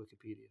read the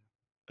Wikipedia.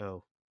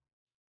 Oh.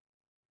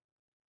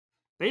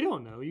 They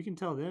don't know. You can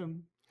tell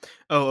them.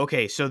 Oh,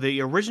 okay. So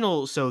the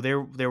original. So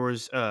there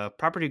was a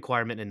property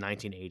requirement in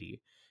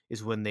 1980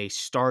 is when they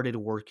started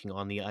working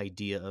on the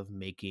idea of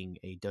making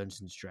a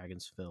Dungeons &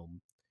 Dragons film.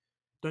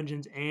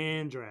 Dungeons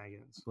and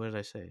Dragons. What did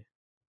I say?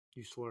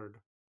 You slurred.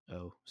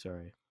 Oh,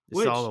 sorry.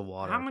 It's all the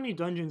water. How many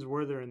dungeons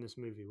were there in this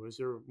movie? Was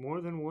there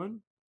more than one?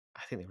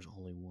 I think there was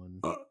only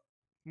one.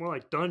 More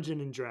like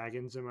Dungeons and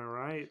Dragons, am I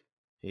right?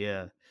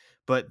 Yeah.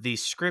 But the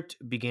script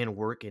began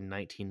work in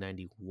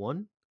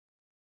 1991,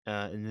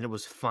 and then it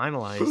was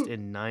finalized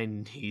in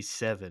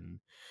 97.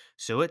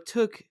 So it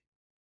took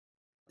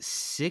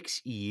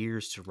 6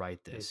 years to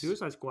write this. Yeah,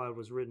 Suicide Squad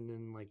was written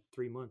in like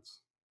 3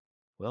 months.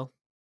 Well,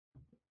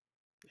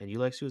 and you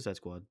like Suicide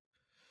Squad?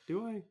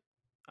 Do I?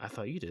 I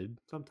thought you did.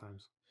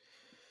 Sometimes.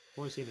 I've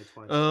only seen it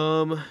twice.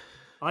 I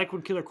like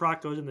when Killer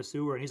Croc goes in the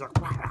sewer and he's like,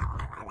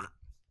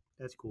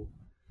 that's cool.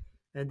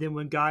 And then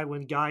when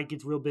guy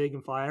gets real big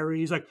and fiery,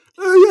 he's like,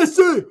 oh, yes,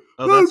 sir.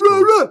 Oh, that's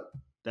cool.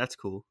 That's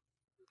cool.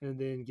 And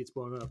then gets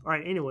blown up. All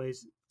right.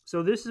 Anyways,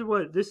 so this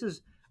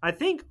is I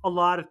think a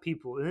lot of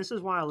people, and this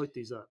is why I looked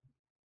these up,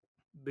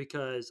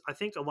 because I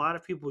think a lot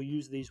of people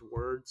use these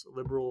words,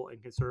 liberal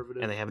and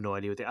conservative, And they have no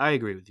idea what they. I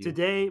agree with you.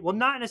 today. Well,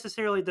 not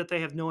necessarily that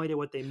they have no idea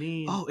what they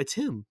mean, Oh, it's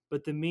him.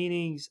 but the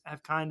meanings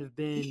have kind of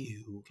been Ew,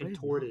 I do not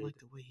contorted like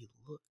the way he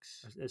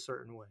looks. a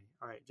certain way.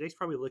 All right, Jake's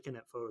probably looking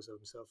at photos of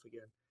himself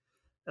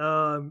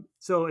again.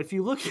 So if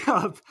you look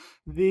up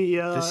the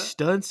The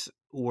stunts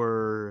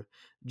were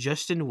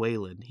Justin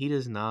Whalen. He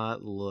does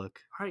not look.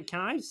 all right, can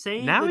I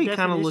say Now the he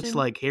kind of looks definition?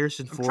 like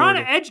Harrison I'm Ford. trying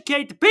to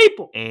educate the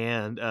people.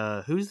 And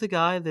who's the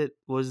guy that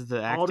was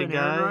the acting Alden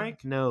guy?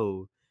 Ehrenreich?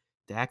 No,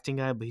 the acting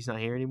guy, but he's not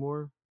here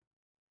anymore.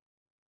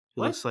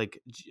 He What? looks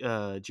like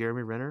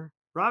Jeremy Renner.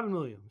 Robin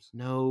Williams,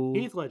 No,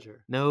 Heath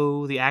Ledger,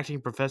 no, the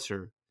acting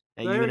professor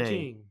at Larry UNA.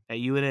 King. At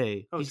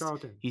UNA. Oh,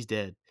 Charlton. He's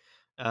dead.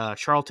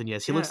 Charlton,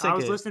 yes, he Yeah, looks like I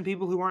was listening to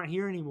people who aren't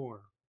here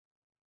anymore.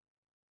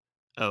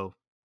 Oh,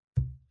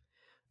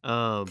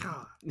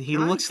 God, he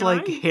can looks I-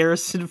 like can I-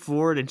 Harrison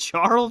Ford and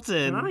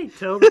Charlton. Can I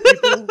tell the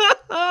people?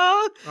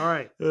 All All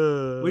right,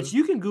 which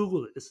you can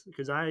Google this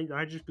because I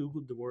just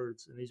Googled the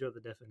words and these are the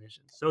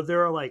definitions. So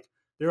there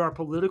are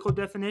political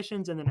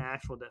definitions and then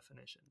actual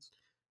definitions.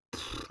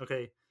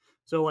 Okay,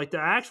 so like the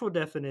actual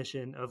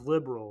definition of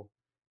liberal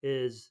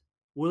is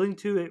willing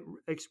to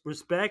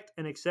respect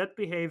and accept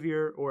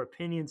behavior or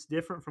opinions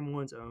different from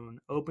one's own,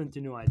 open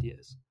to new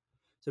ideas.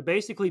 So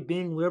basically,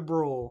 being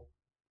liberal,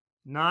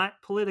 not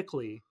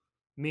politically,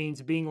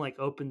 means being like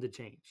open to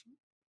change.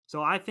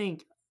 So I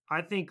think,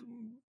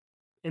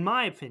 in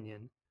my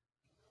opinion,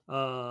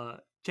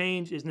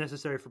 change is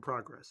necessary for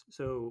progress.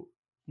 So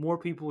more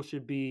people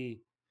should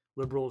be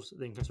liberals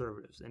than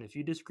conservatives. And if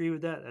you disagree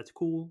with that, that's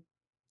cool.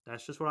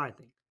 That's just what I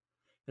think.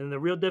 And the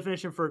real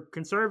definition for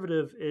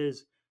conservative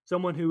is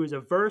someone who is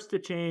averse to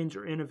change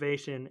or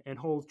innovation and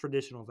holds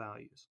traditional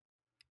values,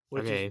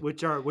 Okay.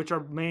 which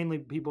are mainly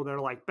people that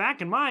are like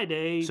back in my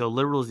day. So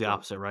liberal is the blah,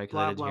 opposite, right? Because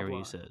blah, I didn't blah, hear what blah.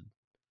 you said.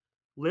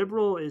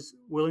 Liberal is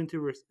willing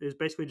to is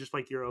basically just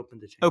like you're open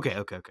to change. Okay.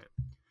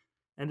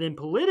 And then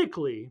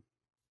politically,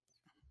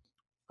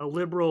 a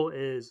liberal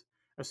is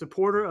a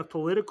supporter of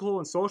political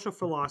and social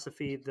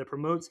philosophy that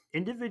promotes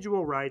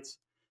individual rights,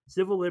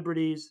 civil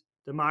liberties,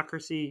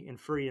 democracy, and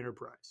free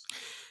enterprise.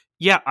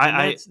 Yeah,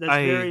 That's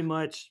very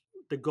much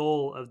the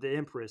goal of the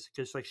Empress,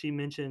 because like she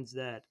mentions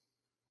that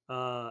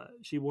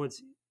she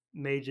wants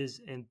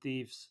mages and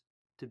thieves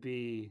to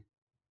be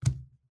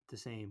the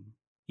same.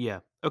 Yeah.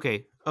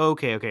 Okay.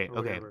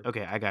 whatever.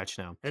 Okay. I got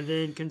you now. And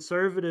then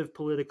conservative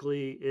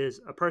politically is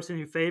a person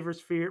who favors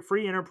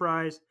free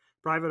enterprise,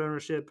 private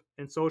ownership,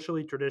 and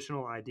socially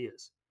traditional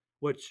ideas.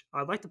 Which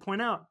I'd like to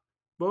point out,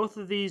 both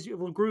of these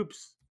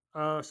groups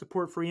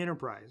support free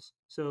enterprise.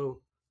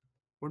 So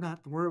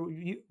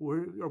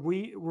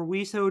were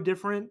we so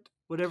different?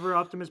 Whatever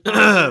Optimus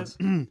Prime says.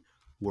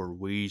 Were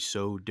we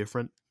so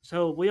different?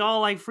 So we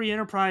all like free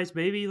enterprise,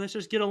 baby. Let's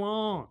just get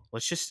along.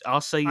 I'll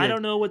say I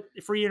don't know what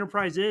free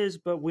enterprise is,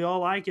 but we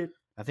all like it.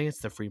 I think it's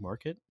the free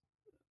market.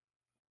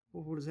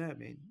 Well, what does that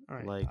mean? All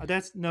right. Like-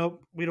 That's no,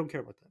 we don't care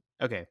about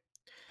that. Okay.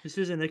 This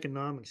is an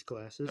economics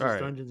class. This All is right.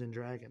 Dungeons and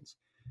Dragons.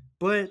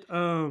 But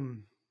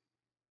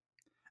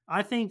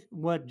I think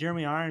what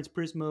Jeremy Irons,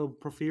 Prizmo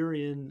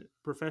Porphyrian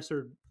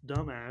Professor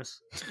Dumbass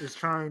is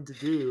trying to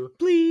do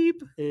Bleep.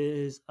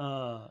 is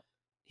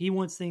he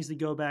wants things to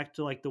go back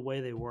to like the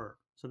way they were.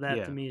 So that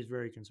Yeah. to me is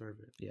very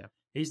conservative. Yeah.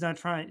 He's not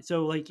trying,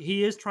 so like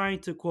he is trying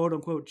to quote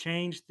unquote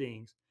change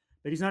things,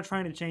 but he's not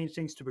trying to change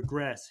things to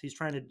progress. He's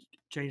trying to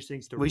change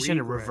things to We should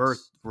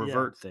regress.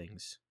 revert Yeah,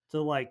 things.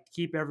 to like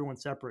keep everyone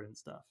separate and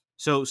stuff.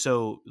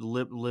 So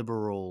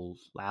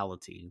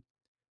liberality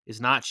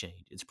is not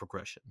change; it's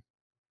progression.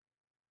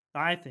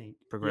 I think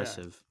yeah.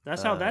 Progressive.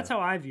 That's how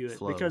I view it,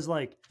 flow. because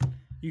like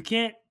you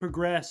can't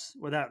progress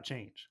without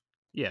change.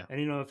 Yeah. And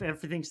if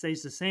everything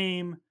stays the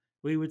same,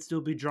 we would still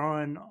be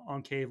drawing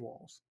on cave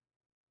walls.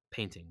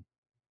 Painting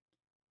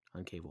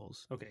on cave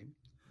walls. Okay.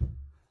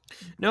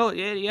 No,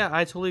 yeah,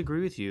 I totally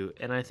agree with you,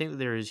 and I think that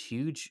there is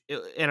huge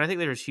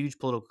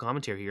political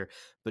commentary here,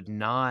 but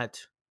not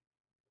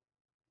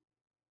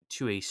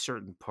to a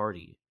certain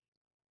party.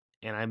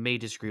 And I may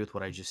disagree with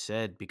what I just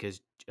said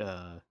because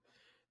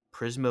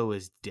Prizmo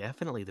is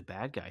definitely the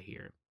bad guy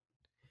here.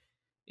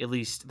 At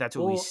least that's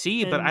what we Well,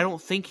 see, but I and-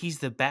 don't think he's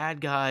the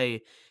bad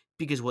guy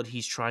because what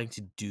he's trying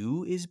to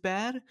do is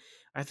bad.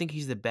 I think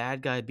he's the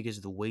bad guy because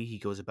of the way he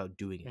goes about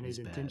doing it And is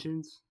his bad.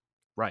 intentions.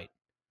 Right.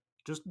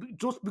 Just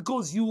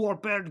because you are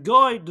bad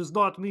guy does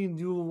not mean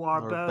you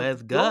are Or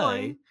bad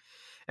guy.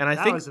 And I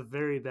That think was a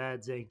very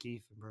bad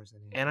Zangief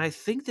impersonation. And I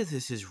think that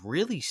this is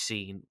really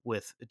seen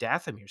with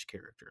Dathomir's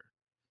character.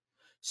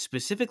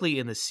 Specifically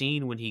in the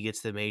scene when he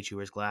gets the mage who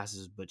wears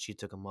glasses, but she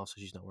took them off so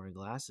she's not wearing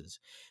glasses.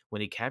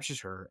 When he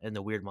captures her and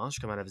the weird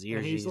monster come out of his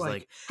ears, And he's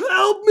like,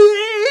 "Help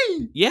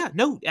me!" yeah,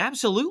 no,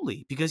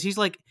 absolutely. Because he's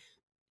like,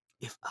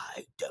 if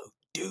I don't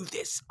do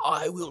this,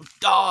 I will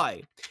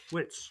die.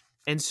 Which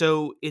And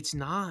so it's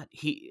not,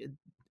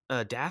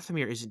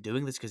 Dathomir isn't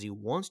doing this because he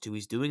wants to.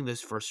 He's doing this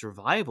for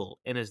survival.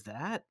 And is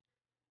that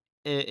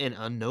an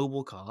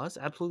unnoble cause?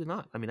 Absolutely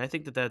not. I mean, I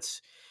think that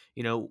that's,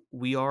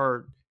 we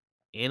are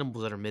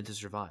animals that are meant to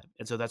survive.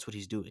 And so that's what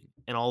he's doing.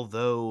 And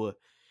although,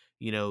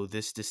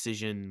 this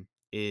decision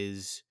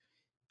is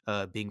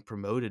being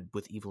promoted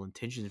with evil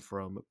intentions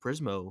from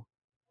Prizmo,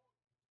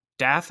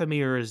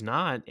 Dathomir is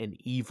not an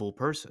evil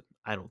person,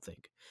 I don't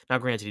think. Now,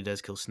 granted, he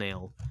does kill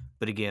Snail,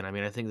 but again,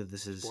 I think that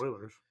this is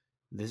Spoilers.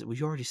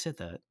 we already said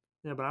that.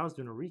 Yeah, but I was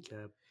doing a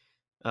recap.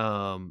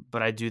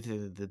 But I do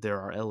think that there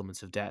are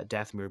elements of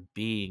Dathomir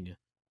being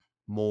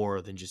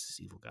more than just this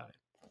evil guy.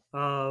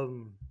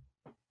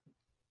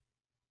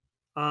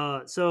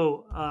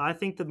 I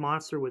think the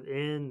monster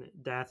within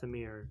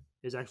Dathomir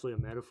is actually a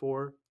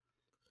metaphor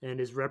and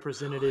is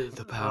representative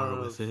The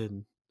power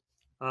within.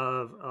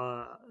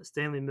 of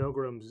Stanley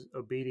Milgram's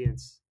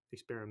obedience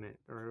experiment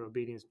or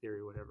obedience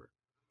theory, whatever.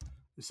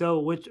 So,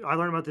 which I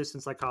learned about this in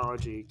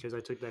psychology because I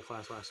took that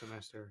class last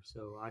semester,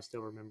 so I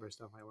still remember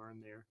stuff I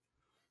learned there.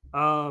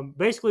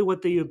 Basically,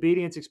 what the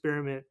obedience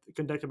experiment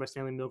conducted by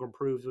Stanley Milgram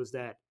proves was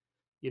that,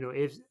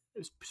 if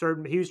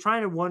certain he was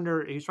trying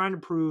to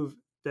prove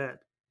that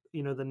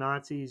the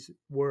Nazis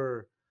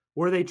were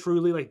they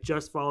truly like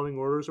just following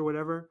orders or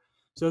whatever.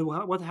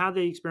 So how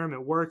the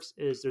experiment works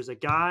is there's a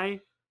guy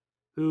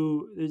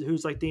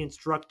who's like the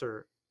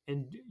instructor,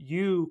 and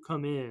you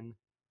come in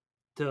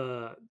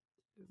to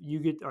you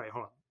get all right.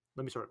 Hold on,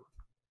 let me start.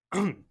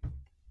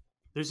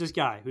 There's this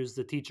guy who's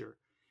the teacher,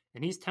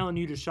 and he's telling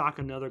you to shock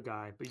another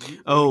guy, but you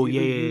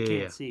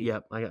can't see.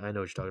 Yep, I know what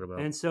you're talking about.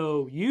 And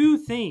so you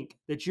think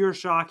that you're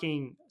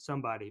shocking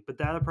somebody, but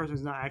the other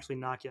person's not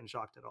getting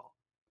shocked at all.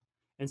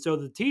 And so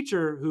the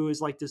teacher, who is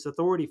like this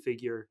authority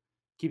figure,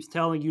 keeps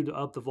telling you to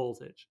up the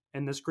voltage,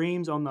 and the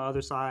screams on the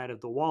other side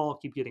of the wall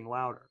keep getting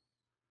louder.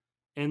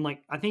 And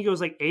like I think it was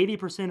like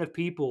 80% of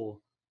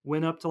people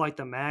went up to like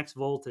the max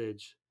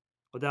voltage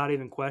without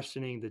even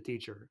questioning the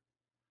teacher.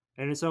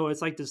 And so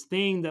it's like this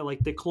thing that like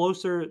the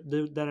closer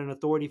that an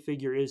authority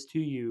figure is to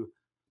you,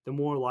 the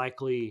more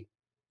likely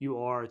you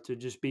are to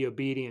just be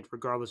obedient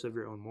regardless of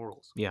your own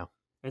morals. Yeah.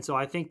 And so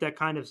I think that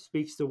kind of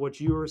speaks to what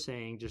you were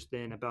saying just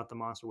then about the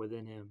monster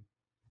within him.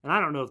 And I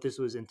don't know if this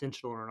was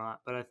intentional or not,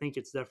 but I think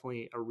it's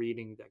definitely a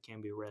reading that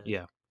can be read.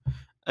 Yeah.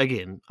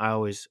 Again, I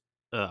always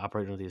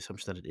operate under the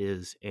assumption that it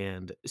is.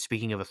 And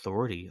speaking of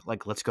authority,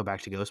 like let's go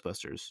back to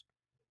Ghostbusters,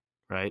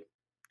 right?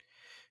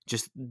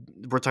 Just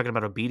we're talking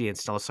about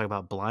obedience. Now let's talk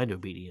about blind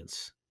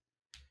obedience.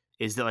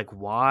 Is that like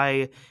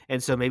why?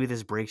 And so maybe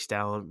this breaks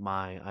down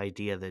my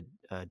idea that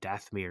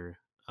Dathomir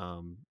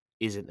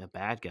isn't a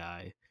bad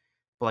guy,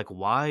 but like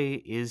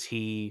why is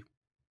he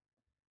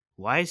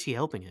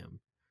helping him?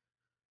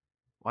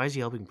 Why is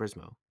he helping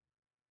Prismo?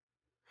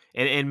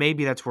 And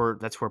maybe that's where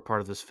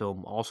part of this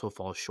film also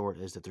falls short,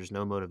 is that there's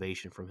no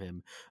motivation from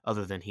him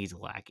other than he's a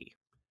lackey.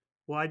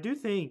 Well, I do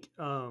think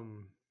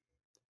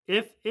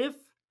if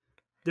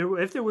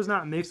there was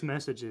not mixed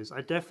messages,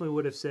 I definitely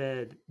would have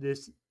said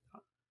this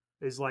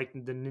is like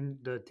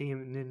the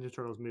Team Ninja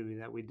Turtles movie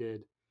that we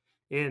did,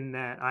 in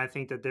that I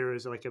think that there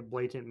is like a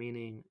blatant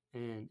meaning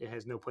and it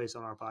has no place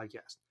on our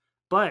podcast.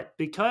 But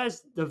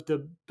because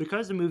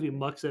the movie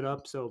mucks it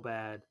up so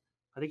bad,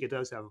 I think it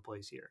does have a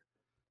place here.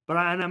 But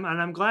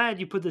I'm glad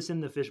you put this in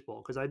the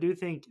fishbowl, because I do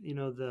think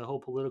the whole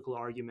political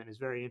argument is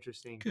very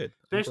interesting, Good,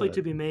 especially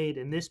to be made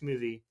in this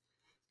movie.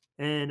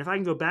 And if I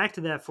can go back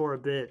to that for a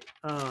bit,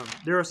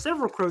 there are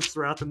several quotes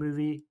throughout the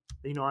movie.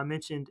 I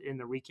mentioned in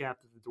the recap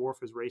that the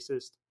dwarf is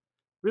racist.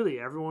 Really,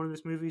 everyone in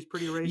this movie is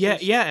pretty racist.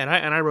 Yeah,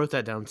 and I wrote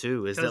that down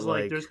too. Is that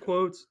like there's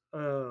quotes?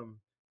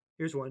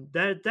 Here's one.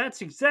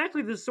 That's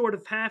exactly the sort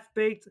of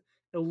half-baked,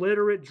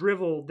 illiterate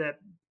drivel that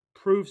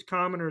proves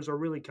commoners are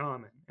really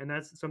common, and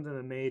that's something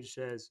that Mage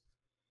says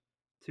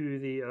to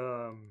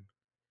the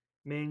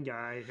main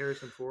guy,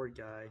 Harrison Ford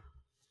guy,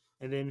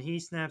 and then he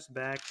snaps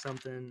back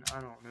something, I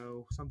don't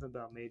know, something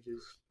about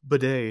mages.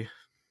 bidet?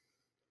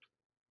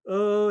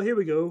 Here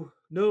we go.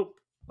 Nope.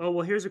 Oh,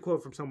 well, here's a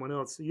quote from someone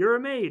else. You're a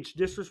mage,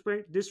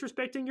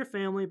 disrespecting your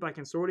family by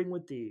consorting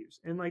with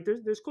thieves. And like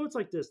there's quotes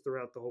like this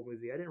throughout the whole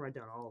movie. I didn't write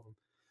down all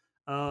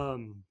of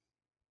them.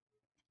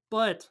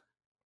 But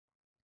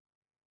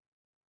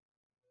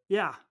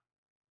yeah,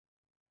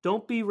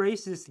 don't be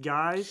racist,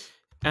 guys.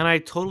 And I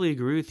totally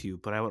agree with you,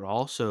 but I'm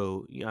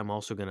also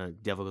gonna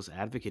devil's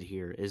advocate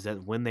here, is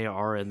that when they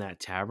are in that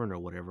tavern or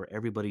whatever,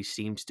 everybody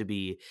seems to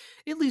be,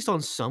 at least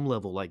on some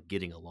level, like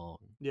getting along.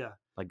 Yeah.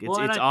 Like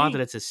it's odd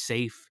that it's a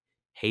safe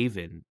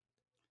haven.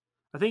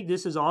 I think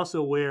this is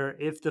also where,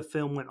 if the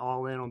film went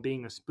all in on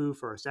being a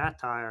spoof or a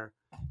satire,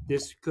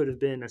 this could have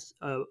been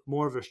a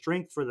more of a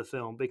strength for the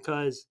film,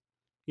 because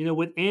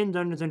within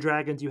Dungeons and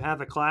Dragons you have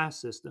a class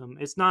system.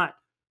 It's not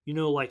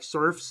like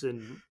serfs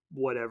and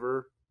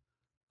whatever.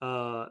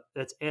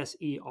 That's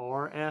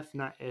SERF,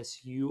 not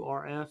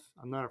SURF.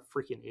 I'm not a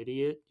freaking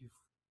idiot.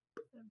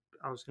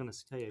 I was gonna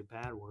say a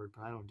bad word,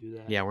 but I don't do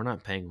that. Yeah, we're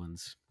not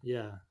penguins.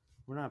 Yeah,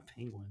 we're not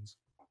penguins.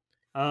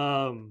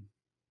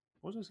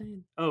 What was I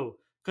saying? Oh,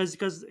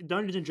 because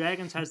Dungeons and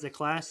Dragons has the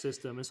class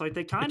system. It's like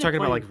they kind of talking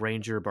about like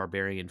ranger,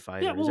 barbarian,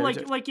 fighter. Yeah, well,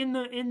 like in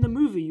the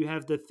movie, you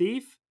have the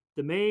thief,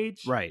 the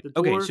mage, right? The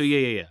dwarf, okay, so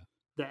yeah.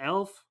 The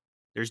elf.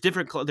 There's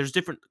different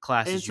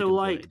classes, and so you can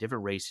play,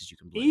 different races you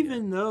can play.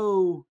 Even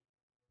though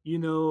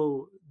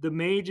the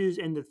mages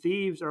and the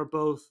thieves are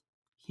both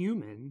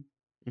human.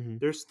 Mm-hmm.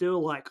 They're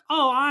still like,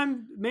 oh,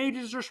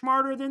 mages are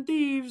smarter than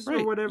thieves or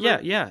Right. whatever.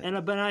 Yeah.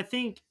 But I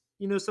think,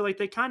 so like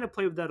they kind of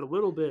play with that a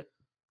little bit.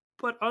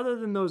 But other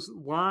than those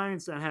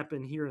lines that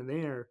happen here and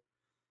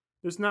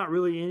there's not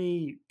really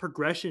any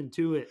progression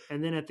to it.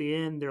 And then at the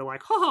end, they're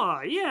like,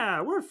 ha,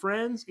 yeah, we're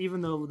friends,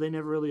 even though they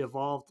never really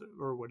evolved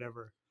or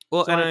whatever.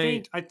 Well, So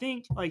and I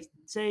think like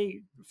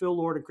say Phil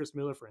Lord and Chris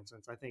Miller, for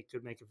instance, I think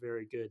could make a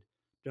very good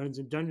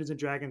Dungeons and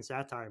Dragons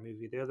satire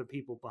movie. They're the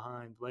people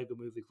behind Lego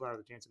Movie, Cloud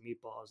of the Chance of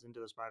Meatballs, Into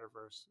the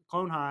Spider-Verse,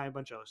 Clone High, a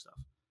bunch of other stuff.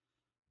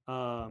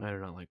 I do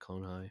not like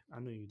Clone High. I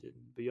know you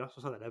didn't, but you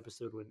also saw that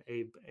episode when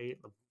Abe ate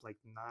like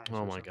knives. Oh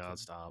or my something. God,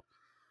 stop.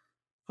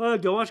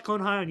 Go watch Clone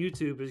High on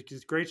YouTube.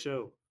 It's a great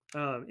show.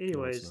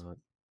 Anyways, No, it's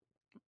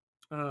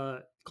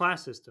not.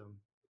 Class system,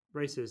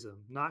 racism,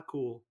 not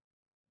cool,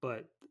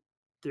 but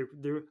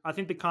I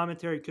think the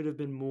commentary could have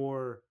been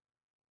more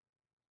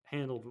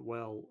handled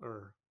well,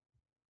 or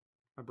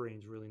my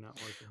brain's really not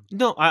working.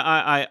 No,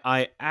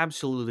 I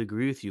absolutely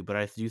agree with you, but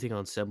I do think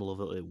on some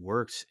level it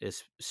works,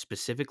 is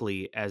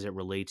specifically as it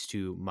relates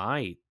to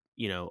my,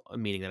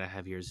 meaning that I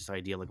have here is this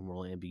idea like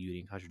moral ambiguity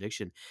and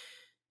contradiction.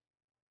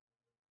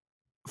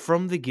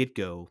 From the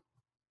get-go,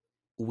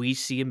 we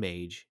see a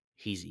mage,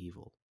 he's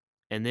evil.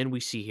 And then we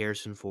see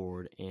Harrison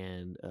Ford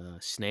and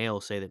Snail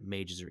say that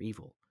mages are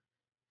evil.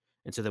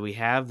 And so that we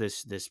have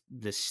this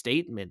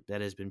statement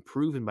that has been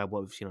proven by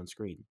what we've seen on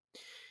screen.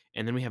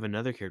 And then we have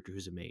another character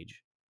who's a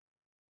mage.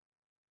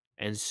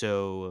 And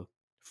so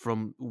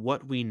from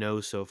what we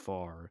know so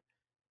far,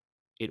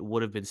 it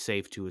would have been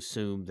safe to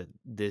assume that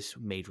this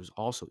mage was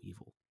also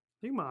evil.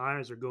 I think my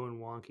eyes are going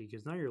wonky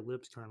because now your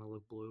lips kind of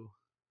look blue.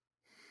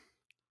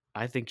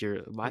 I think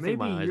my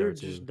eyes you're are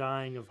too. just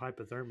dying of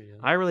hypothermia.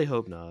 I really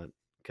hope not,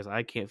 because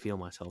I can't feel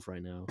myself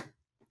right now.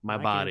 My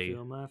body. I can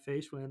feel my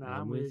face when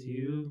I'm with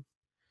you.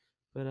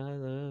 But I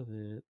love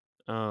it.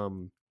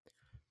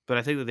 But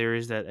I think that there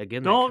is that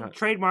again. Don't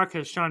trademark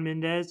as Shawn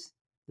Mendes.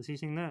 Does he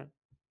sing that?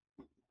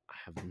 I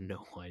have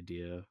no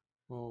idea.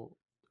 Well,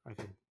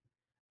 okay.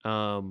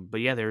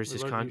 But yeah, there's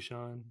this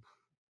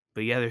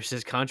But yeah, there's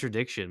this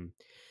contradiction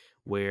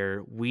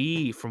where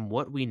from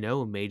what we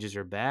know, mages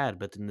are bad,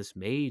 but then this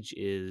mage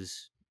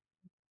is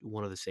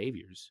one of the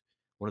saviors,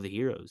 one of the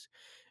heroes,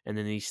 and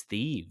then these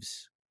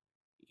thieves,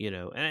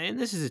 and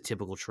this is a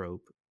typical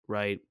trope,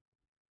 right?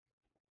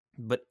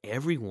 But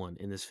everyone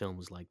in this film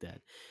is like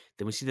that.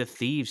 Then we see the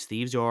thieves.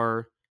 Thieves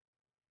are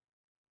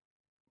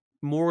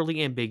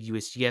morally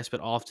ambiguous, yes,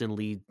 but often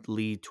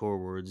lead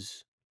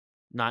towards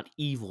not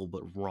evil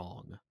but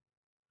wrong.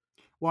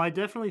 Well, I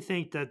definitely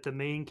think that the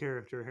main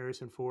character,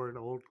 Harrison Ford,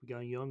 old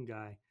young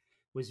guy,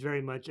 was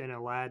very much an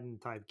Aladdin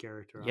type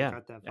character. Yeah, I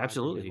got that vibe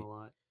absolutely. from him a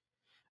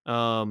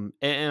lot.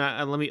 And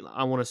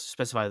I want to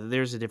specify that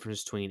there's a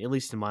difference between, at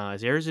least in my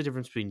eyes, there is a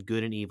difference between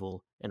good and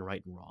evil and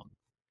right and wrong.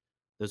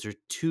 Those are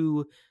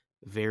two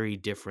very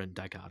different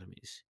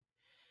dichotomies.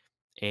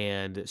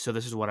 And so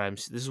this is what I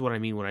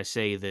mean when I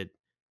say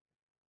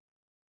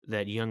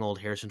that young old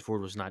Harrison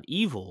Ford was not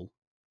evil.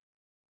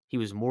 He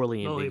was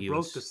morally ambiguous. He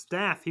broke the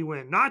staff. He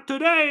went, "Not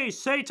today,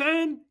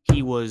 Satan!"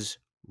 He was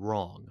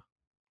wrong,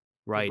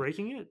 right? For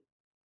breaking it?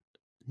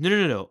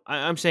 No.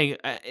 I'm saying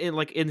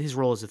in his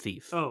role as a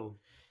thief. Oh.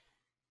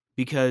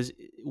 Because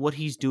what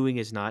he's doing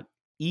is not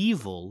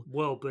evil.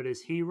 Well, but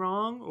is he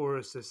wrong or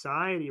is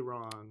society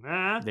wrong?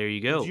 Huh? There you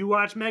go. Did you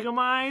watch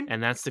Megamind?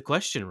 And that's the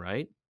question,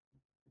 right?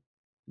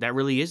 That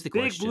really is the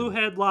question. Big blue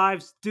head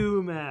lives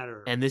do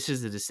matter. And this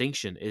is the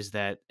distinction, is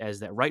that as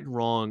that right and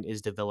wrong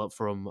is developed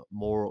from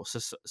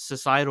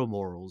societal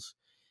morals,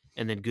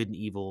 and then good and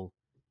evil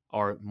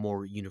are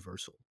more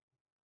universal.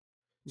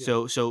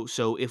 Yeah.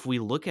 So if we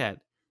look at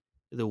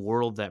the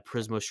world that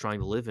Prizmo's trying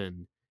to live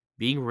in,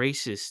 being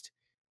racist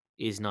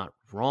is not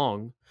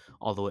wrong,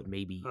 although it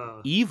may be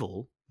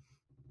evil.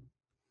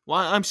 Well,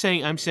 I'm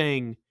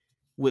saying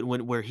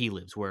where he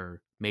lives,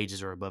 where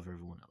mages are above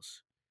everyone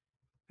else.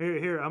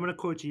 Here, I'm going to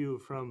quote you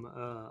from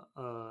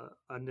a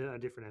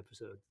different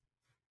episode.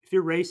 If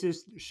you're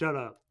racist, shut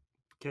up.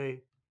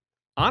 Okay.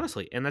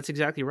 Honestly, and that's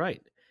exactly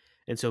right.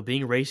 And so,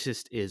 being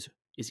racist is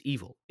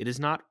evil. It is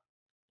not.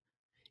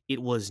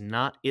 It was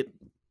not. It.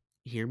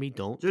 Hear me.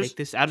 Don't take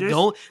this out.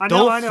 Don't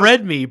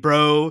Fred me,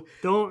 bro.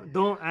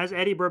 Don't. As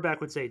Eddie Burback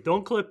would say,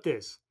 don't clip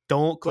this.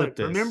 Don't clip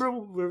this. Remember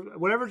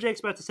whatever Jake's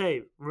about to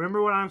say.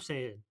 Remember what I'm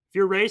saying. If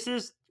you're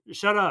racist,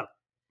 shut up.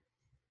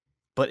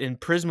 But in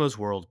Prizmo's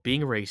world,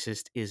 being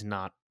racist is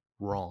not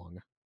wrong.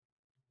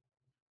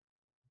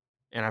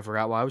 And I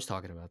forgot why I was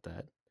talking about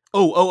that.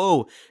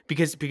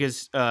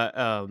 Because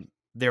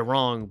they're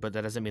wrong, but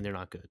that doesn't mean they're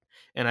not good.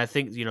 And I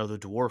think, the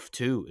dwarf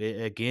too,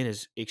 again,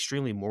 is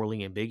extremely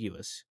morally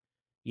ambiguous.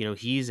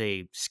 He's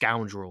a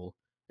scoundrel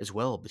as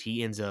well, but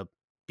he ends up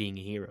being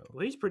a hero.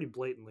 Well, he's pretty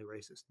blatantly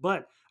racist.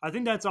 But I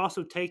think that's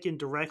also taken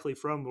directly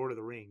from Lord of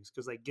the Rings,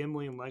 because like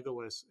Gimli and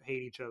Legolas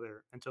hate each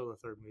other until the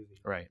third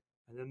movie. Right.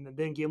 And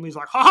then Gimli's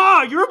like,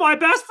 "Ha! You're my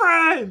best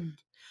friend."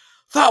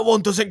 That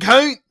one doesn't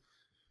count.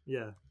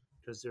 Yeah,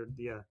 because they're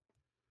yeah.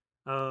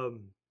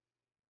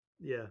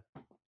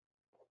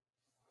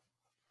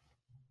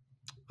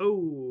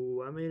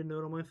 Oh, I made a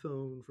note on my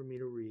phone for me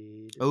to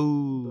read.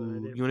 Oh,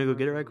 But you want to go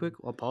get it right quick?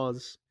 I'll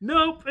pause.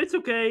 Nope, it's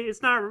okay.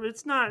 It's not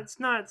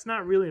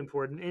really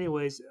important.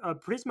 Anyways,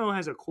 Prizmo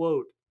has a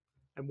quote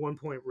at one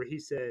point where he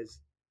says,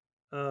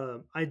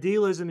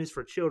 "Idealism is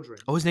for children."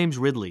 Oh, his name's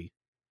Ridley.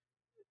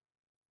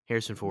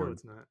 Harrison Ford. No,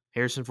 it's not.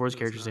 Harrison Ford's No, it's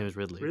character's name not. is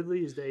Ridley.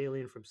 Ridley is the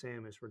alien from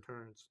Samus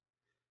Returns.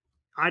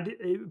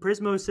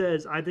 Prizmo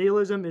says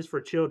idealism is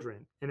for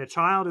children, and a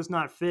child is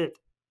not fit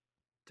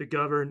to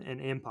govern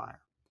an empire.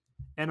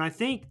 And I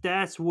think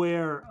that's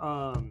where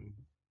I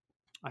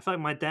feel like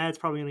my dad's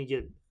probably going to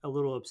get a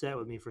little upset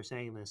with me for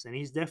saying this, and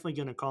he's definitely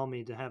going to call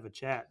me to have a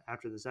chat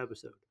after this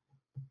episode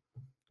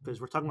because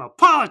we're talking about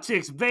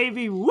politics,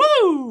 baby. Woo!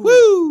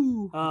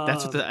 Woo!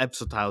 That's what the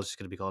episode title is just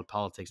going to be called,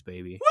 Politics,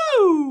 Baby.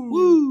 Woo!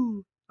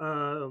 Woo!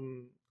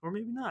 Or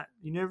maybe not.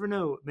 You never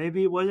know.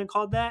 Maybe it wasn't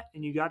called that,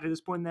 and you got to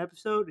this point in the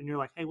episode, and you're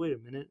like, "Hey, wait a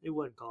minute, it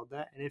wasn't called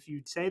that." And if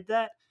you said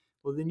that,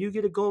 well, then you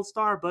get a gold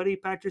star, buddy.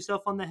 Pat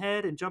yourself on the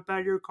head and jump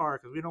out of your car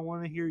because we don't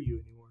want to hear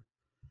you anymore.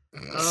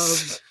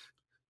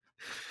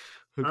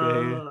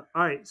 Okay.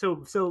 All right.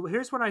 So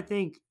here's what I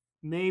think.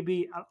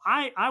 Maybe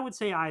I would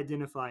say I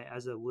identify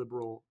as a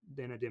liberal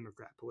than a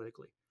Democrat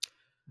politically,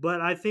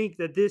 but I think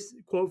that this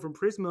quote from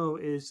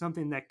Prizmo is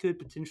something that could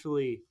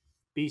potentially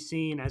be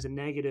seen as a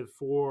negative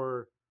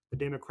for the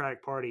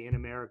Democratic Party in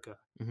America.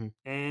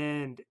 Mm-hmm.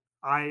 And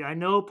I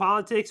know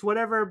politics,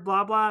 whatever,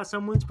 blah blah.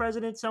 Someone's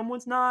president,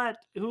 someone's not.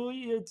 Who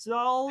it's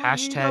all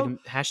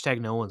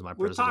Hashtag no one's my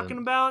we're president. talking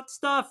about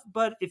stuff,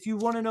 but if you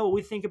want to know what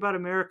we think about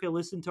America,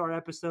 listen to our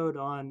episode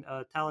on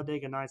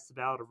Talladega Nights, the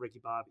Ballad of Ricky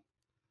Bobby.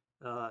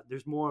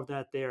 There's more of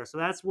that there, so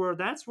that's where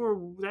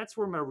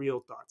my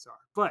real thoughts are.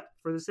 But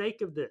for the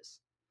sake of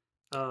this,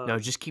 no,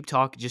 just keep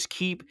talking. Just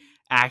keep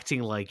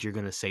acting like you're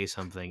gonna say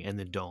something, and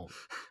then don't.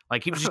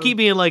 Like, just keep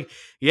being like,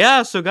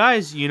 yeah. So,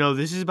 guys,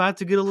 this is about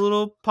to get a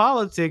little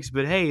politics,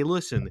 but hey,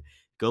 listen.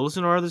 Go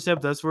listen to our other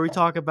step. That's where we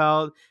talk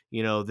about,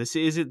 this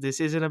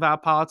isn't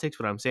about politics,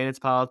 but I'm saying it's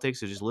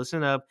politics. So just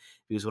listen up,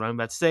 because what I'm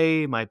about to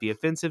say might be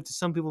offensive to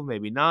some people,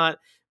 maybe not.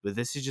 But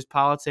this is just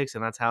politics,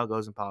 and that's how it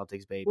goes in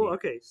politics, baby. Well,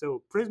 okay.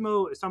 So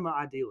Prizmo is talking about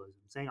idealism,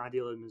 saying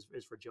idealism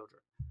is for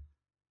children.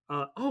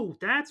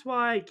 That's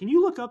why. Can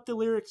you look up the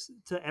lyrics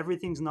to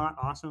 "Everything's Not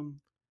Awesome"?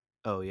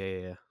 Oh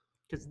yeah.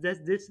 Because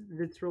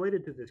it's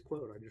related to this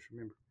quote. I just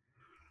remember.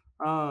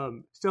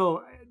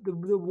 So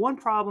the one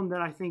problem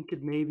that I think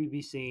could maybe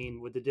be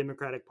seen with the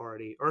Democratic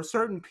Party or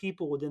certain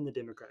people within the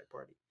Democratic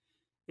Party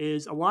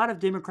is a lot of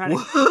Democratic.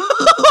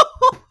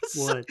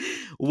 What?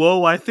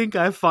 Whoa! I think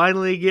I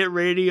finally get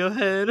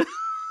Radiohead.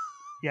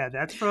 Yeah,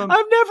 that's from.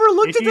 I've never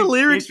looked at the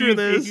lyrics for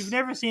this. If you've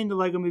never seen the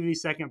Lego Movie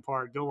second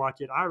part, go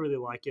watch it. I really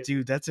like it,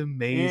 dude. That's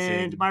amazing.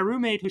 And my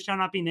roommate, who shall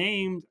not be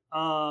named.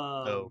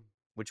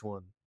 Which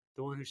one?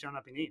 The one who shall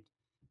not be named.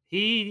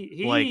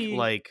 He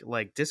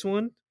like this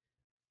one.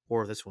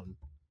 Or this one?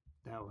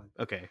 That one.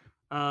 Okay.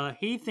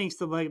 He thinks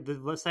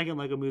the second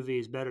Lego Movie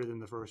is better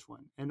than the first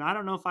one, and I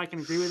don't know if I can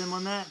agree with him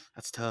on that.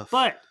 That's tough.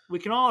 But we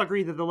can all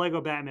agree that the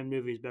Lego Batman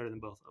movie is better than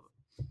both of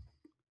them.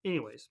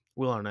 Anyways,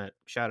 Will Arnett,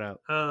 shout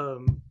out.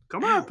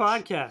 Come on our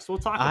podcast. We'll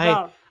talk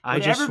about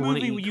whatever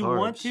movie you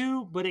want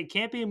to, but it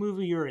can't be a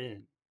movie you're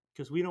in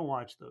because we don't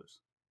watch those.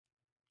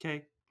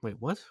 Okay. Wait,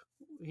 what?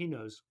 He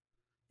knows.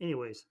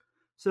 Anyways.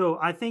 So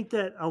I think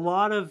that a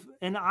lot of,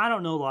 and I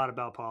don't know a lot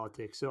about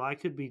politics, so I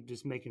could be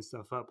just making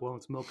stuff up, blowing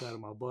smoke out of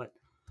my butt.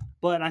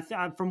 But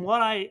from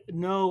what I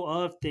know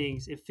of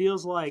things, it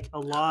feels like a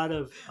lot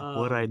of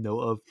what I know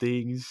of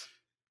things,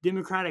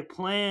 Democratic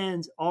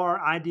plans are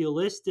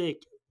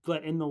idealistic,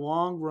 but in the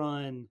long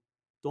run,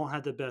 don't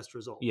have the best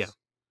results. Yeah,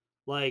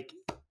 like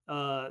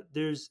I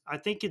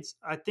think it's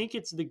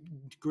the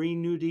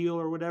Green New Deal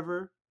or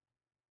whatever,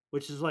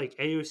 which is like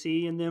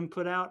AOC and them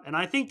put out. And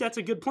I think that's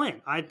a good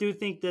plan. I do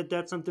think that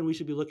that's something we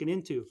should be looking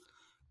into.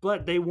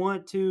 But they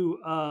want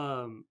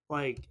to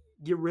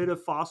get rid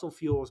of fossil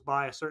fuels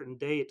by a certain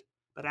date.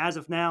 But as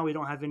of now, we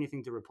don't have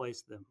anything to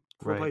replace them.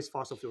 Replace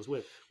fossil fuels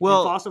with.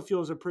 Well, and fossil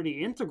fuels are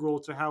pretty integral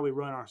to how we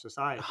run our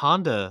society.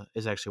 Honda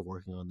is actually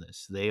working on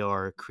this. They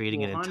are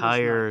creating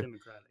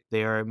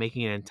they are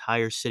making an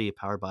entire city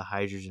powered by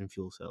hydrogen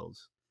fuel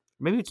cells.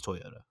 Maybe it's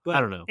Toyota. But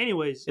I don't know.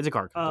 Anyways, it's a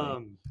car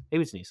company.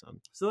 Maybe it's Nissan.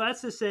 So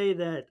that's to say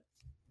that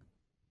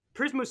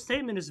Prizmo's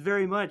statement is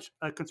very much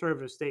a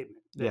conservative statement.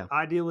 That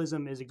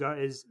idealism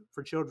is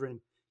for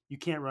children. You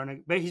can't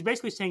run he's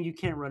basically saying you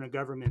can't run a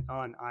government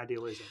on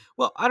idealism.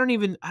 Well, I don't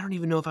even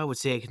know if I would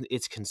say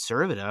it's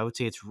conservative. I would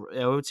say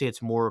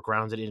it's more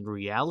grounded in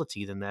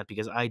reality than that,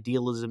 because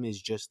idealism is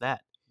just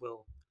that.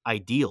 Well,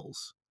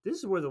 ideals. This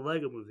is where the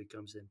Lego Movie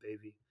comes in,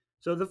 baby.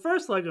 So the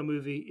first Lego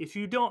Movie, if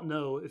you don't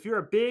know, if you're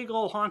a big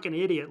old honking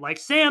idiot like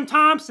Sam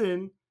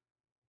Thompson,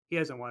 he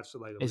hasn't watched the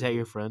Lego Movie. Is that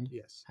your friend?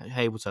 Yes.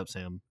 Hey, what's up,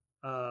 Sam?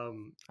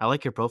 I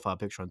like your profile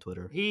picture on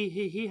Twitter.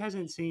 He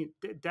hasn't seen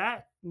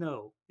that.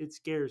 No, it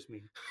scares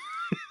me.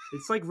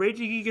 It's like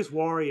Regigigas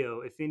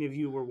Wario, if any of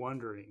you were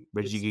wondering.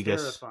 Regigigas.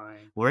 It's terrifying.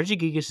 Well,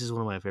 Regigigas is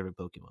one of my favorite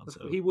Pokemon.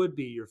 So he would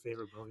be your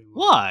favorite Pokemon.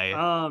 Why?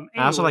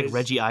 I also like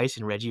Reggie Ice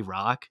and Reggie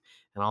Rock.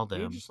 and all You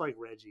them. just like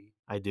Reggie.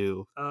 I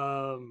do.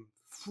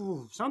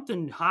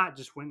 Something hot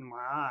just went in my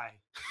eye.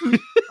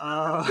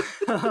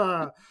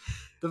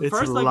 The It's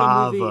first Lego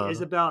movie lava. is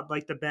about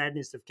like the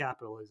badness of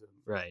capitalism,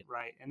 Right.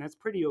 and that's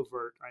pretty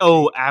overt. I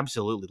Oh, think.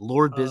 absolutely.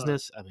 Lord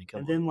Business. I mean, come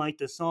And on. then like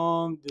the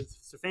song, the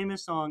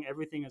famous song,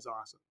 "Everything Is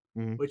Awesome,"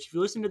 Mhm. which if you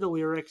listen to the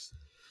lyrics,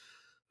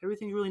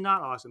 everything's really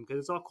not awesome because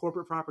it's all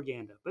corporate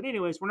propaganda. But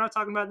anyways, we're not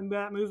talking about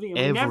that movie,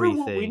 and we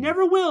Everything.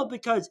 never will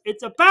because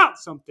it's about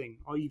something.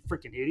 All you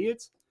freaking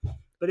idiots!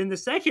 But in the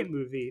second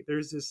movie,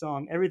 there's this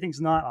song,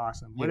 "Everything's Not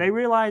Awesome," where Yeah. they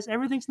realize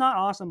everything's not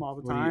awesome all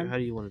the time. How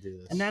do you want to do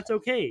this? And that's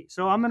okay.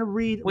 So I'm gonna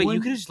read. Wait, you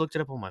could have just looked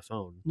it up on my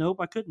phone. Nope,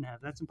 I couldn't have.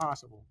 That's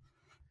impossible.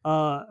 So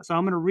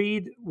I'm gonna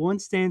read one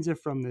stanza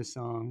from this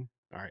song.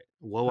 All right.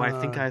 Whoa, I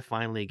think I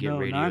finally get No,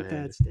 Radiohead. not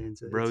that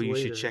stanza. Bro, It's you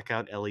later. should check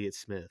out Elliott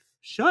Smith.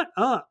 Shut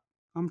up.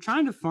 I'm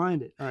trying to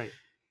find it. All right.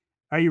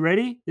 Are you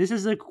ready? This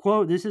is a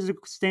quote. This is a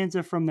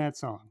stanza from that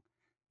song.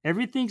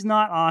 "Everything's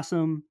not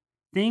awesome.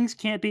 Things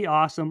can't be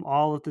awesome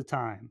all of the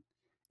time.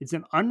 It's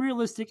an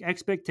unrealistic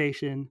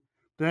expectation,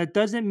 but that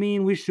doesn't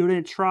mean we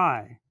shouldn't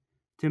try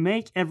to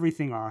make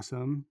everything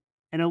awesome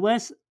in a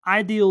less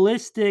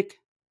idealistic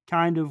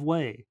kind of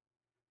way.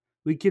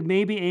 We could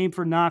maybe aim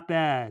for not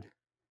bad,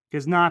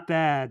 because not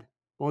bad,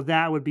 well,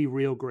 that would be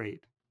real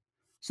great."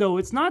 So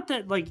it's not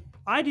that like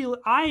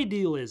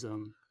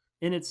idealism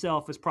in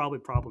itself is probably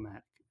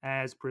problematic,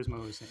 as Prizmo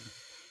was saying,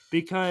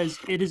 because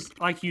it is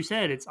like you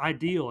said, it's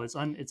ideal, it's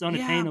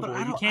unattainable.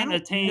 Yeah, but You can't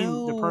attain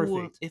the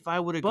perfect. if I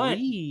would But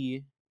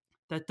agree.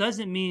 that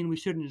doesn't mean we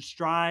shouldn't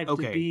strive to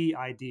Okay. be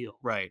ideal.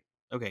 Right.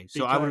 Okay.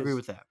 So I would agree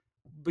with that.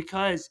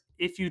 Because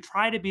if you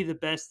try to be the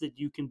best that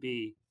you can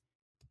be,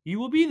 you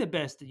will be the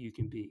best that you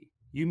can be.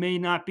 You may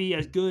not be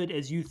as good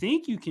as you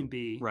think you can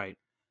be, Right.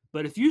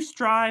 but if you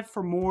strive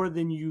for more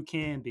than you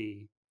can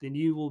be, then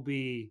you will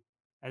be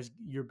as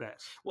your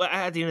best. Well,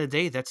 at the end of the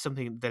day, that's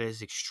something that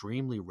is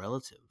extremely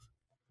relative.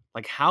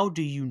 Like, how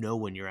do you know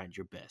when you're at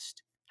your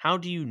best? How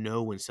do you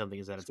know when something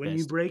is at its When best?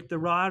 you break the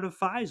rod of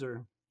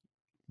Pfizer.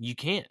 You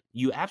can't.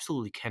 You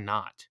absolutely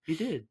cannot. He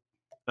did.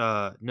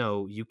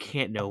 No, you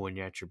can't know when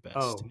you're at your best.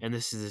 Oh. And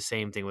this is the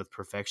same thing with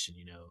perfection,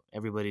 you know.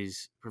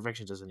 Everybody's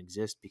perfection doesn't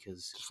exist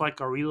because Just like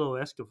Aurelio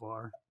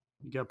Escobar.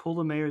 You got to pull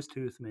the mayor's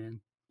tooth,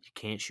 man. you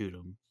can't shoot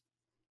him.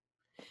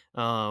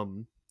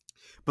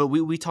 But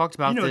we talked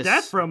about this.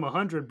 That's from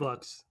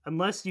 $100.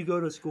 Unless you go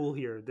to school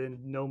here, then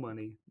no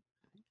money.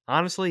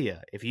 Honestly,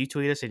 yeah. If you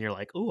tweet us and you're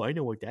like, "Oh, I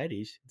know what that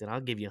is," then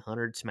I'll give you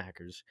 100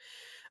 smackers.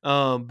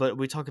 But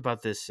we talked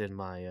about this in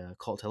my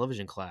cult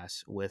television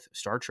class with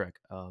Star Trek,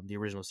 the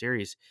original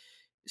series,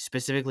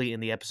 specifically in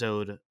the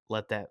episode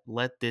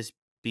 "Let This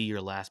Be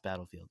Your Last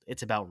Battlefield."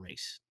 It's about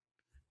race,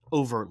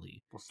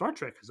 overtly. Well, Star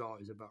Trek is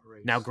always about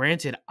race. Now,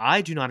 granted,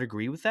 I do not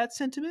agree with that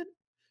sentiment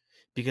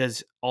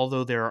because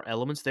although there are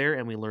elements there,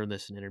 and we learned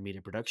this in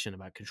intermediate production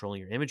about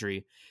controlling your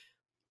imagery,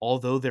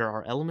 although there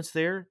are elements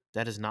there,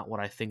 that is not what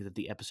I think that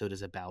the episode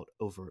is about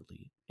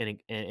overtly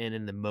and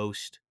in the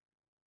most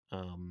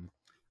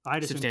I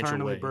just substantial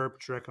internally way.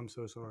 burped, Trick. I'm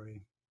so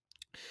sorry.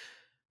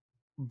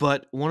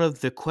 But one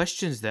of the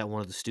questions that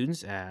one of the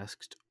students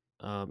asked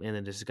in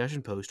the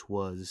discussion post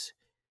was,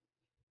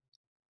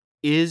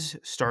 is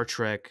Star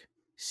Trek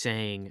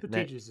saying Who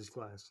that teaches this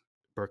class?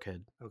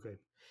 Burkhead? Okay.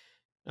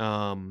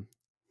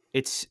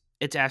 It's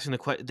asking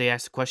they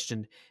asked the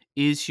question,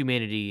 is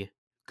humanity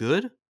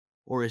good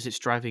or is it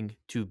striving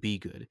to be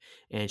good?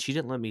 And she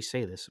didn't let me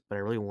say this, but I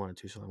really wanted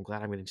to, so I'm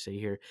glad I'm going to say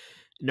here.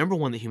 Number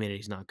one, that humanity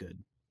is not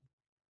good.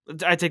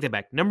 I take that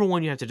back. Number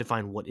one, you have to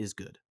define what is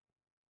good.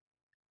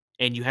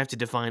 And you have to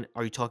define,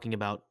 are you talking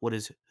about what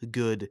is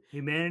good?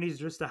 Humanity's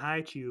just a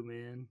high chew,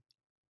 man.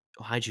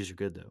 Oh, high chews are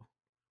good, though.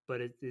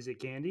 But is it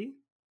candy?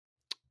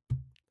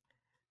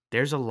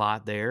 There's a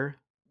lot there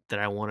that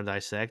I want to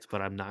dissect,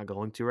 but I'm not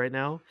going to right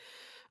now.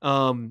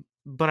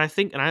 But I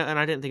think, and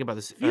I didn't think about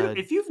this.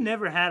 If you've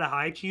never had a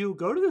high chew,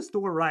 go to the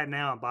store right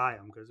now and buy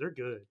them because they're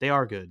good. They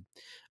are good.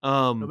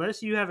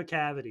 Unless you have a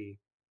cavity.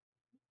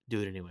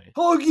 Do it anyway.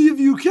 I'll give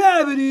you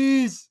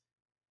cavities.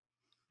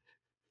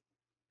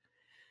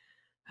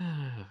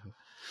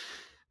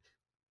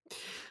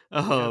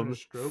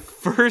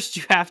 First,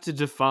 you have to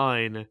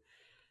define,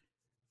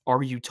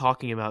 are you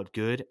talking about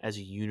good as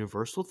a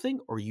universal thing,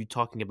 or are you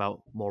talking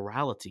about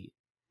morality,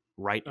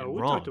 right and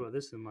we wrong? talked about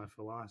this in my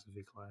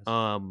philosophy class.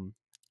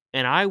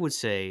 And I would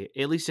say,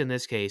 at least in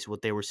this case,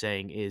 what they were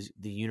saying is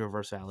the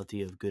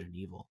universality of good and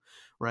evil,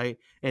 right?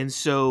 And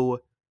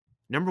so,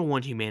 number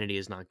one, humanity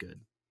is not good.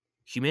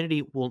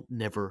 Humanity will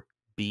never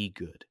be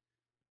good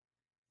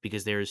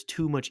because there is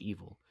too much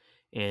evil.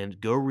 And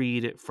go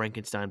read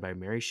Frankenstein by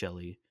Mary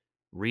Shelley,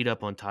 read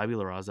up on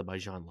Tabula Rasa by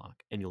Jean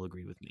Locke, and you'll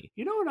agree with me.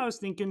 You know what I was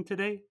thinking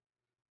today?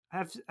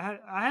 I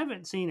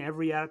haven't seen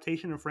every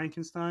adaptation of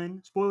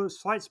Frankenstein.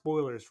 Slight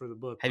spoilers for the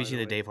book. Have you seen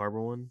the Dave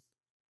Harbour one?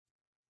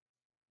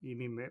 You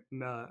mean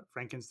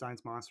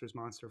Frankenstein's Monster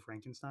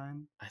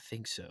Frankenstein? I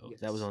think so. Yes.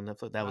 That was on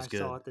Netflix. That was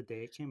good. I saw it the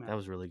day it came out. That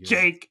was really good.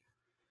 Jake!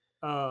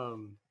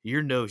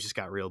 Your nose just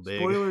got real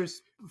big.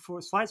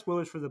 Slight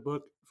spoilers for the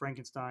book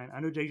Frankenstein. I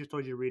know Jake just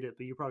told you to read it,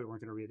 but you probably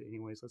weren't going to read it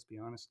anyways. Let's be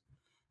honest.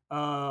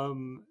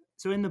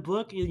 So in the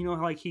book, you know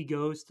how like he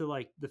goes to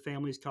like the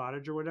family's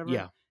cottage or whatever.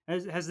 Yeah.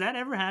 Has that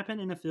ever happened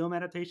in a film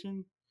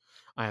adaptation?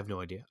 I have no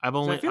idea.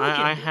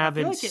 I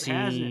haven't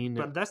seen.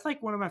 But that's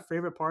like one of my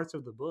favorite parts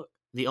of the book.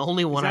 The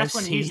only one I've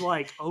seen. That's when he's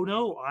like, "Oh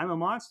no, I'm a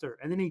monster,"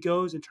 and then he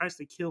goes and tries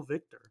to kill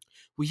Victor.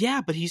 Well,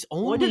 yeah, but he's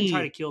only. Well, he didn't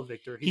try to kill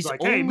Victor. He's like,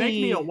 "Hey, make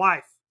me a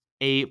wife."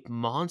 A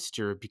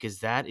monster, because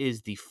that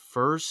is the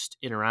first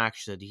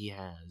interaction that he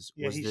has.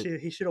 Yeah,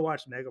 he should have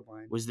watched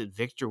Megamind. Was that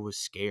Victor was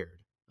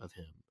scared of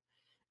him,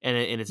 and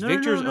it's no,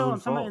 Victor's no, own I'm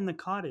fault. talking about in the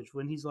cottage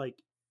when he's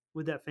like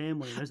with that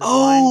family. And there's a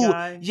blind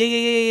guy.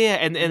 Yeah,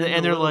 and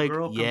they're like,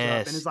 girl comes up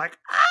and it's like,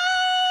 ah!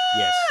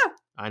 Yes,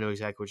 I know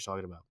exactly what you're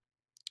talking about.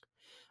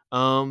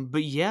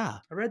 But yeah,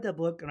 I read that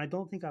book and I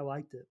don't think I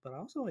liked it, but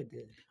also I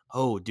did.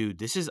 Oh, dude,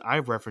 I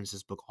reference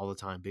this book all the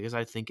time because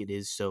I think it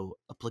is so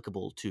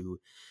applicable to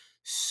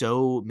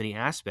so many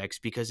aspects,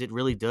 because it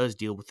really does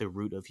deal with the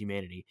root of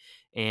humanity.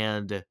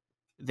 And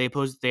they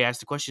ask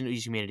the question,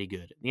 is humanity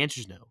good? The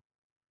answer is no.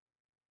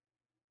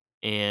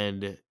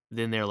 And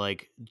then they're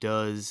like,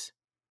 does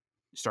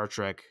Star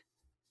Trek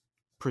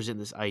present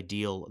this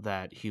ideal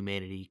that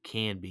humanity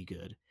can be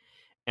good?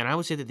 And I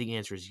would say that the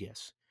answer is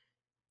yes.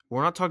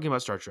 We're not talking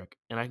about Star Trek,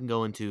 and I can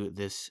go into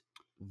this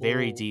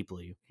very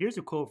deeply. Here's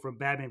a quote from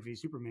Batman v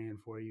Superman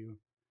for you.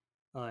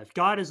 If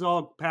God is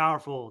all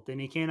powerful, then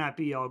he cannot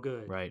be all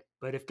good. Right.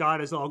 But if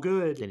God is all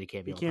good, then he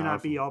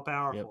cannot be all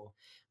powerful.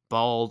 Yep.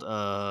 Bald,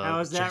 how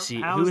is that?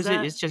 Jesse. How who is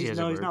that? It? It's Jesse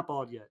No, he's not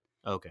bald yet.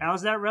 Okay. How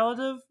is that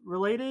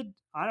related?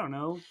 I don't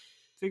know.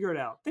 Figure it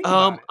out. Think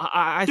about it.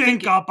 I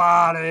think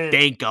about it.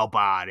 Think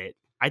about it.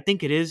 I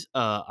think it is.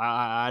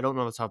 I don't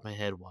know off the top of my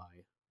head why,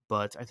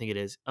 but I think it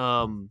is.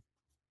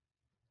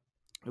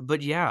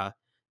 But yeah,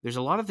 there's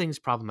a lot of things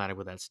problematic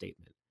with that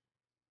statement.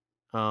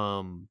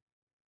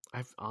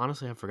 I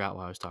forgot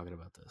why I was talking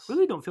about this.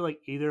 Really don't feel like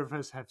either of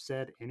us have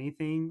said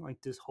anything like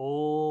this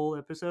whole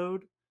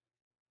episode,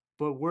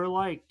 but we're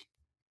like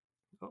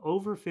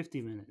over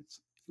 50 minutes.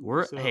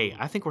 Hey,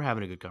 I think we're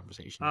having a good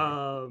conversation.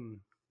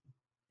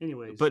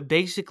 Anyways, but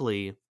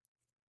basically,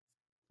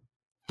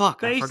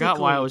 I forgot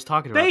why I was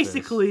talking about this.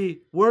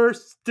 Basically, we're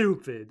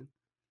stupid.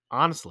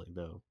 Honestly,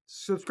 though.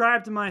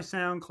 Subscribe to my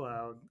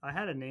SoundCloud. I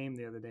had a name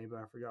the other day, but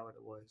I forgot what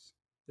it was.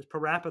 It's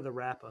Parappa the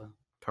Rappa.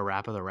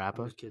 Parappa the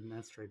Rappa? I'm just kidding.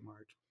 That's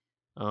trademarked.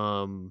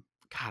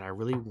 God, I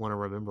really want to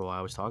remember why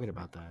I was talking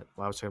about that.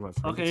 Why I was talking about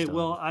Frankenstein. Okay,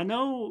 well, I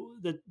know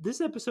that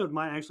this episode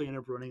might actually end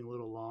up running a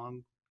little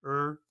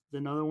longer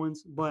than other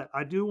ones, but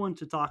I do want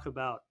to talk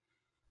about.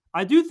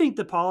 I do think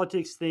the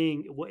politics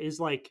thing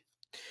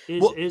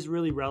is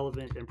really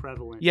relevant and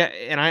prevalent. Yeah,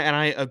 and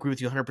I agree with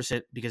you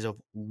 100% because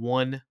of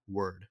one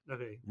word.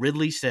 Okay.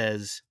 Ridley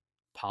says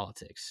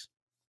politics.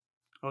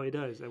 Oh, he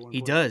does.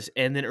 He does,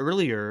 and then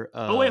earlier.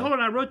 Oh wait, hold on!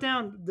 I wrote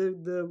down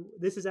the.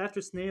 This is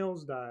after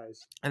Snails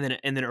dies. And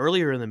then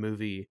earlier in the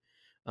movie,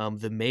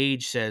 the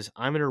mage says,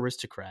 "I'm an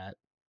aristocrat,"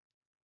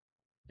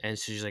 and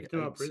so she's like,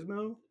 "About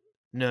Prizmo."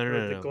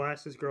 No. The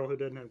glasses girl who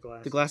doesn't have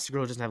glasses. The glasses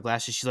girl doesn't have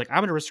glasses. She's like,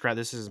 "I'm an aristocrat.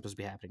 This isn't supposed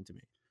to be happening to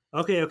me."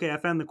 Okay. I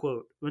found the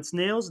quote. When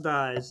Snails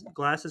dies,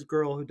 glasses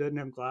girl who doesn't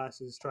have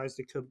glasses tries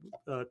to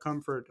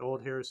comfort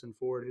old Harrison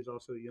Ford, who's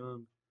also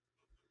young.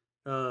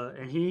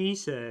 And he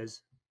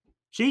says.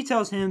 She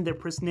tells him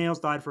that Snails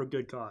died for a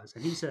good cause.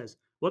 And he says,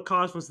 what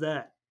cause was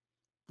that?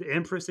 The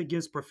Empress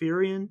against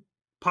Porphyrion?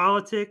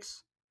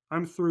 Politics?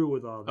 I'm through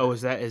with all that. Oh,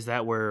 is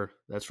that where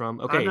that's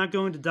from? Okay. I'm not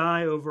going to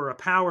die over a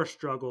power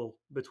struggle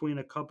between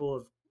a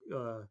couple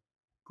of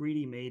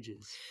greedy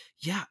mages.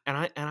 Yeah, and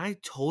I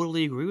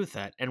totally agree with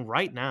that. And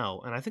right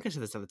now, and I think I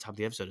said this at the top of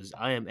the episode, is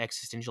I am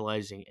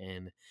existentializing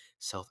and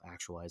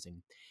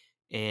self-actualizing.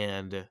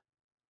 And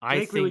I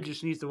think really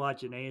just needs to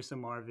watch an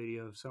ASMR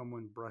video of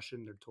someone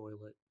brushing their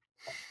toilet.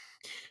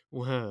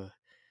 Well,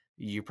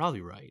 you're probably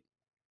right.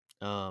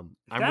 I'm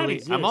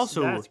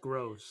also that's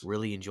gross.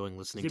 Really enjoying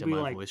listening to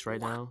my voice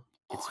right now.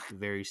 It's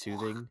very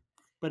soothing.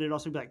 But it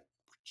also be like.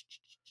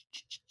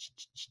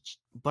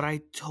 But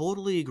I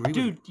totally agree.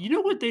 Dude, you know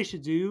what they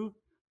should do?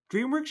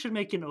 DreamWorks should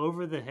make an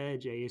over the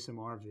hedge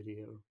ASMR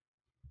video.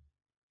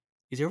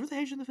 Is there over the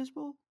hedge in the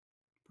fistball?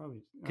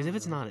 Probably. Because if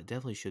it's not, it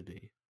definitely should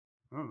be.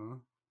 I don't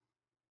know.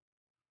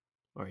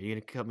 All right, you gonna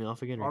cut me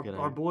off again?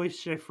 Our boy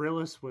Shea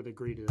Frillis would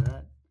agree to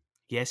that.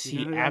 Yes,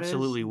 he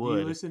absolutely would.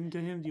 Do you listen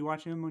to him? Do you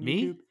watch him on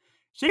YouTube?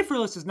 Shea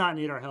Frillis does not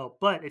need our help,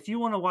 but if you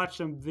want to watch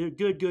some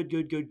good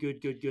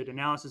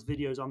analysis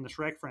videos on the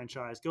Shrek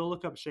franchise, go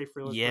look up Shea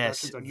Frillis.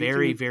 Yes, on YouTube.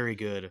 very, very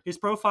good. His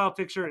profile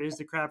picture is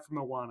the crab from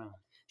Moana.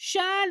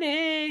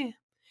 Shiny.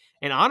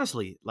 And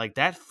honestly, like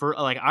that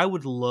I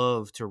would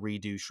love to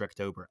redo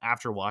Shrektober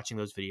after watching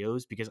those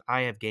videos because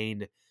I have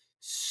gained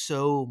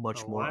so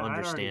much more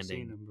understanding. I'd already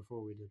seen them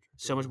before we did.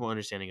 So much more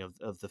understanding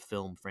of the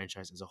film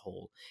franchise as a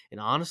whole. And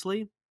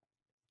honestly,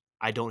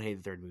 I don't hate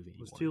the third movie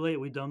anymore. It was too late.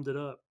 We dumbed it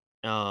up.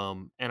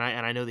 And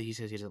I know that he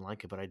says he doesn't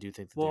like it, but I do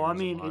think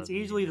that it's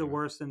easily the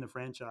worst in the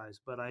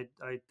franchise, but I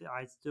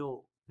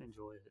still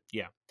enjoy it.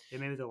 Yeah. It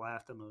made me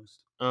laugh the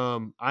most.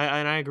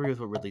 I agree with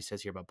what Ridley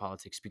says here about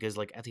politics because,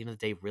 like, at the end of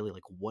the day, really,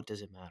 like, what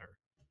does it matter?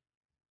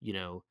 You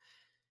know,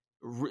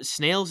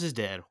 Snails is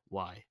dead.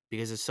 Why?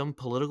 Because of some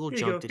political Here you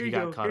junk go. that Here he you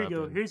got go. caught Here you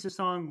up go. in. Here's a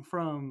song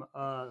from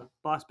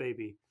Boss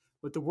Baby.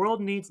 What the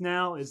world needs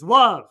now is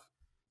love.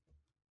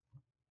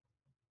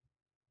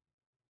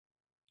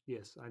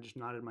 Yes, I just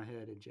nodded my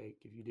head at Jake.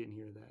 If you didn't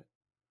hear that,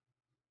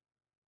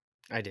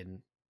 I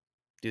didn't.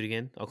 Do it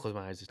again. I'll close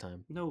my eyes this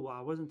time. no,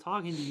 I wasn't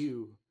talking to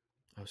you.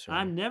 I'm sorry.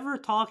 I'm never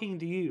talking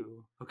to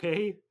you.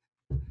 Okay,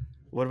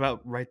 What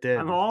about right then?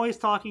 I'm always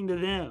talking to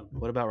them.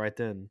 What about right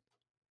then?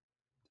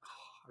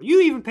 Are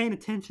you even paying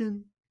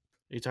attention?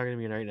 Are you talking to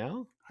me right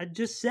now? I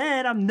just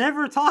said I'm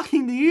never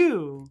talking to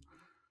you.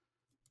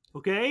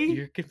 Okay?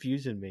 You're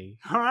confusing me.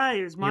 All right,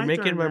 it's my You're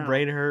making turn my now.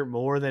 brain hurt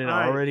more than it All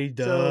right, already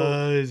so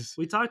does.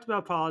 we talked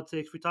about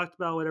politics. We talked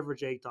about whatever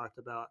Jake talked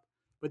about.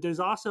 But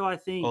there's also, I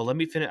think... Oh, let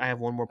me finish. I have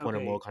one more point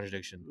of Okay, moral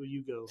contradiction. well,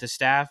 you go. The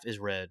staff is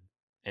red,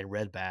 and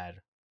red bad.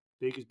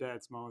 Big is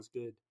bad, small is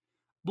good.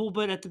 Well,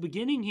 but at the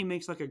beginning, he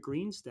makes like a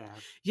green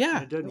staff. Yeah.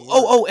 And it doesn't work.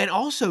 Oh, and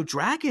also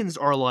dragons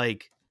are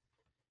like,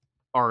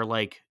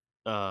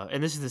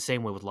 and this is the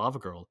same way with Lava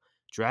Girl.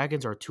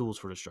 Dragons are tools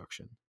for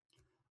destruction.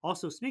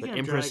 Also, speaking But of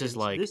Empress dragons, is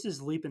like this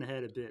is leaping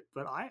ahead a bit,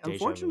 but vu.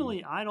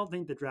 unfortunately, I don't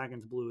think the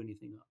dragons blew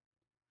anything up.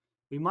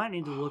 We might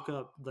need to look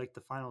up like the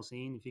final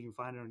scene if you can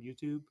find it on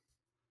YouTube.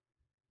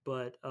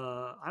 But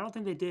I don't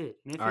think they did.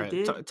 And if All they right,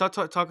 did, talk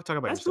about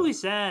your that's stuff. really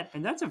sad,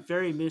 and that's a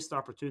very missed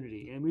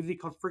opportunity. In a movie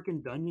called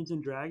freaking Dungeons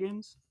and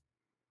Dragons,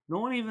 no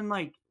one even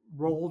like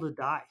rolled a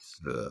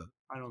dice.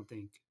 I don't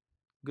think.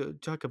 Go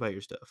talk about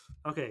your stuff.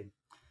 Okay.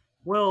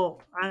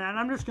 Well, and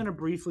I'm just gonna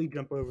briefly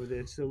jump over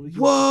this so we can.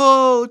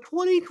 Whoa,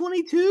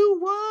 2022?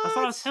 What? That's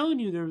what I was telling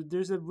you.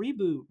 There's a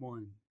reboot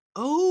one.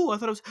 Oh, I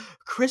thought it was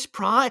Chris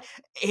Pratt,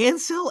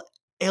 Ansel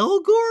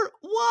Elgort.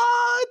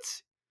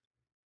 What?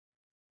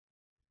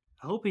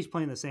 I hope he's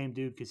playing the same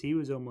dude because he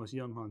was almost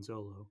young Han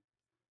Solo.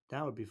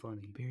 That would be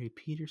funny. Barry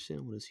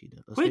Peterson. What has he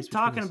done? Quit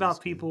talking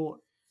about people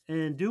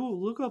and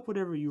look up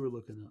whatever you were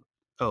looking up.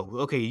 Oh,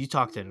 okay. You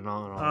talked it and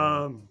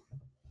on.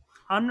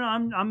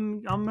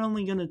 I'm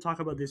only going to talk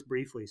about this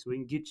briefly so we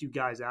can get you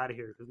guys out of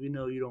here because we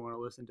know you don't want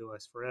to listen to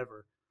us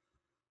forever.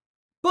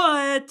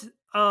 But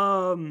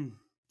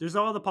there's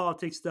all the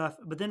politics stuff,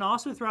 but then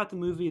also throughout the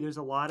movie, there's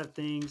a lot of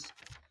things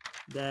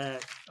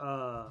that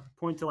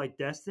point to like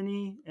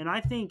destiny, and I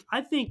think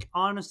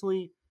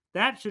honestly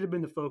that should have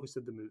been the focus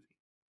of the movie.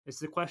 It's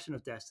the question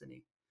of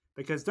destiny,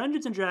 because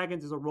Dungeons and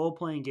Dragons is a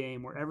role-playing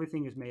game where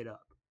everything is made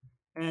up,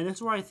 and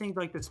that's where I think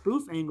like the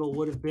spoof angle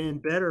would have been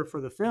better for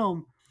the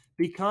film,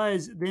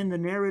 because then the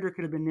narrator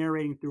could have been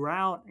narrating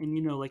throughout, and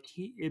like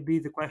it'd be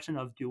the question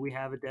of, do we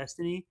have a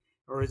destiny,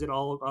 or is it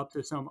all up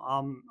to some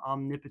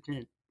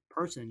omnipotent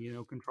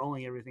person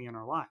controlling everything in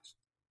our lives?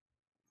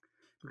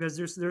 Because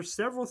there's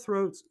several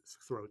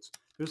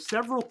there's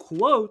several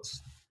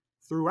quotes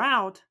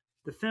throughout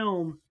the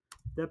film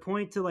that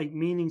point to like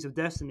meanings of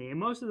destiny, and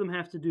most of them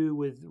have to do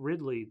with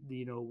Ridley,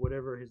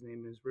 whatever his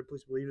name is,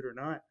 Ripley's Believe It or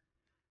Not,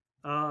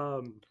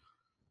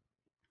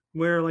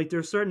 where like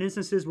there's certain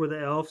instances where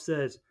the elf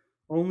says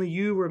only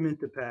you were meant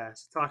to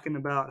pass, talking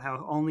about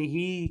how only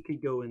he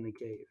could go in the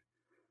cave.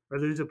 Or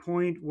there's a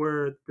point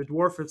where the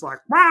dwarf is like,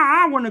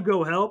 I want to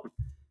go help.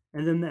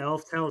 And then the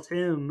elf tells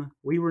him,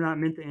 we were not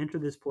meant to enter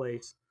this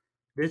place.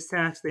 This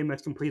task they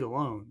must complete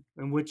alone.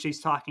 In which he's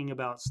talking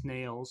about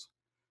snails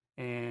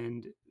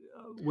and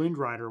Wind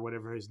Rider,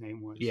 whatever his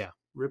name was. Yeah.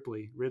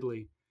 Ridley.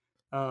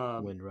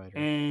 Wind Rider.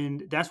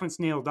 And that's when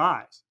Snail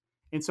dies.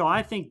 And so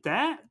I think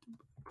that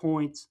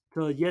points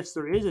to, yes,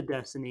 there is a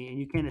destiny and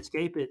you can't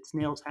escape it.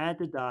 Snails had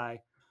to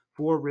die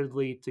for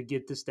Ridley to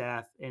get the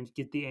staff and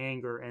get the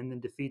anger and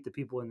then defeat the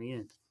people in the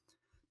end.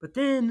 But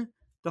then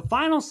the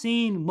final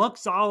scene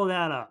mucks all of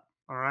that up,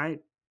 all right?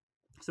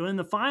 So in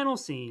the final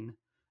scene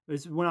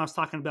is when I was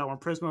talking about when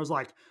Prizmo was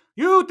like,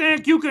 you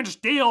think you can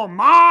steal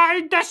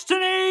my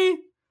destiny?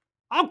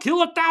 I'll kill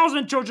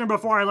 1,000 children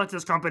before I let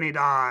this company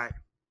die.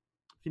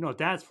 If you know what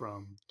that's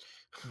from,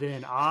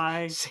 then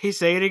I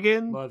say it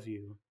again. Love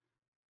you.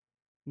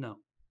 No.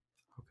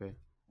 Okay.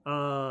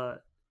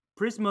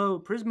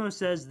 Prizmo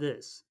says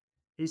this.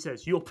 He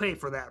says, you'll pay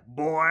for that,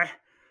 boy.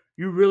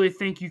 You really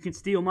think you can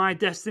steal my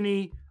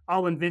destiny?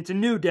 I'll invent a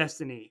new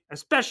destiny,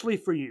 especially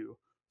for you,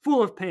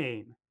 full of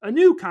pain, a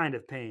new kind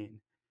of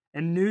pain,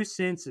 and new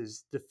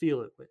senses to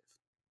feel it with.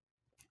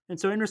 And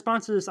so in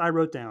response to this, I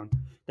wrote down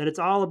that it's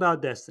all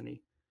about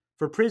destiny.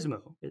 For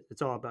Prizmo,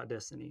 it's all about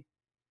destiny.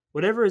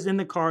 Whatever is in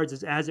the cards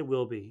is as it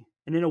will be.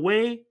 And in a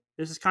way,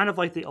 this is kind of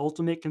like the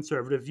ultimate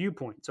conservative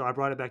viewpoint. So I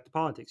brought it back to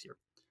politics here.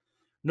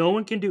 No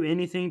one can do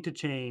anything to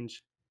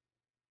change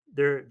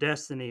their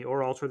destiny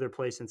or alter their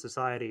place in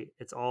society.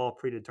 It's all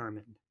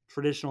predetermined,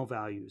 traditional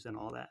values and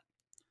all that.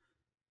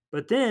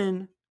 But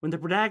then when the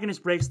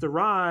protagonist breaks the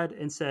rod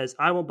and says,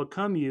 I won't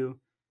become you,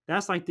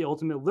 that's like the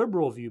ultimate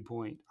liberal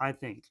viewpoint, I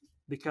think,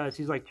 because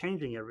he's like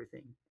changing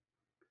everything.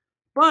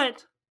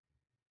 But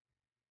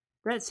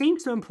that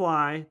seems to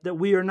imply that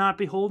we are not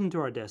beholden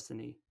to our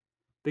destiny.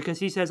 because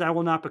he says, "I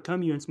will not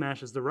become you," and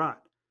smashes the rod.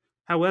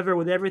 However,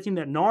 with everything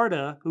that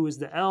Narda, who is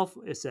the elf,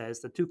 it says,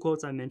 the two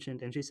quotes I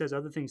mentioned, and she says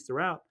other things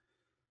throughout,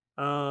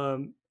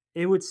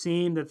 it would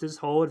seem that this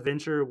whole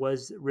adventure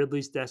was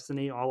Ridley's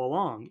destiny all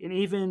along. And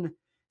even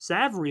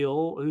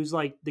Savriel, who's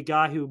like the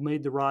guy who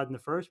made the rod in the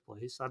first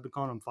place, I've been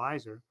calling him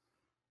Pfizer.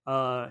 His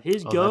Oh,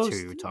 that's who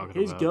ghost, you were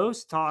talking his about.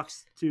 ghost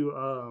talks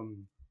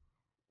to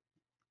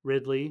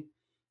Ridley,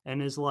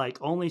 and is like,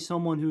 "Only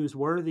someone who is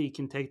worthy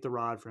can take the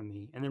rod from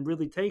me," and then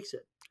Ridley takes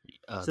it.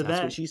 So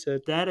That's what she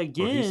said. that Or he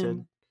said.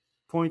 again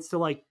points to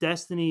like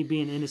destiny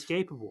being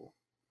inescapable.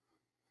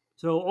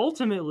 So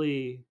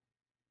ultimately,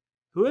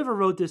 whoever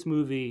wrote this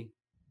movie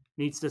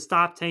needs to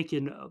stop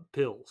taking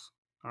pills.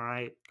 All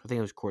right. I think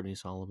it was Courtney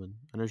Solomon.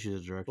 I know she's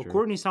a director. Well,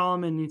 Courtney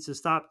Solomon needs to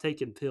stop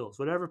taking pills.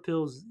 Whatever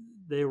pills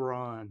they were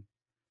on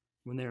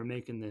when they were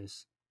making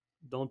this,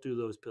 don't do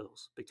those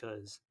pills,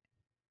 because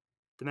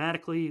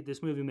thematically,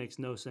 this movie makes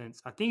no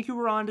sense. I think you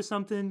were onto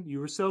something. You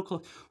were so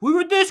close. We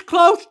were this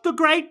close to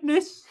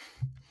greatness.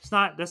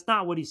 That's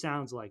not what he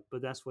sounds like,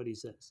 but that's what he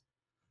says.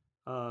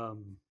 Let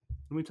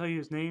me tell you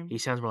his name. He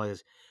sounds more like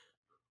this.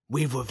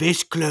 We were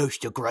this close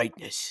to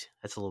greatness.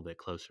 That's a little bit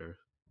closer.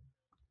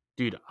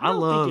 Dude, I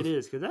love think it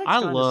is, 'cause that I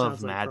kinda love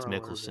sounds like Mads Carl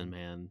Mikkelsen, Urban.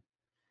 man.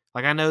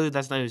 Like, I know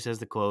that's not who says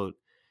the quote,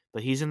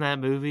 but he's in that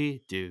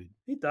movie, dude.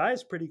 He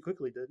dies pretty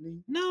quickly, doesn't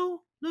he?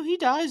 No, he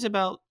dies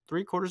about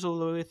 3/4 of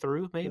the way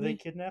through, Do they maybe.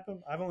 kidnap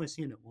him? I've only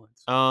seen it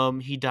once.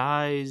 He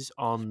dies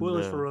on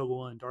Spoilers the. for Rogue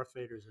One. Darth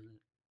Vader's in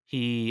it.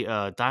 He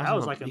dies That on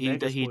was the. like a He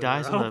mega he spoiler.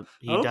 dies on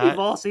the. I hope you've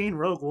all seen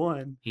Rogue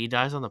One. He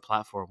dies on the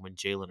platform when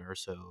Jalen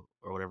Urso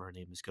or whatever her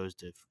name is goes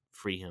to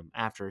free him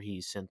after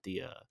he sent the.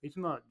 You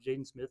talking about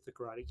Jaden Smith, the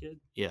Karate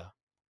Kid? Yeah.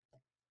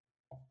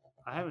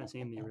 I haven't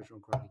seen the original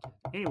Karate Kid.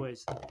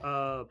 Anyways,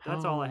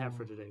 that's all I have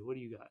for today. What do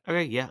you got?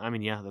 Okay, yeah. I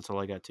mean, yeah, that's all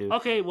I got too.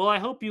 Okay, well, I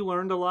hope you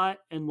learned a lot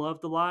and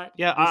loved a lot.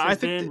 Yeah, this I has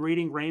think been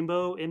Reading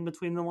Rainbow in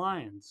Between the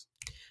Lions.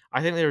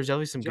 I think there's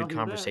definitely some Did y'all good hear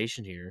that?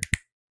 conversation here,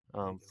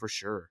 for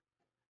sure.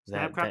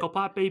 Snap, crackle,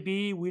 pop,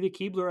 baby. We the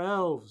Keebler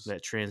elves.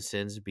 That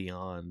transcends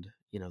beyond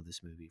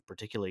this movie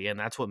particularly, and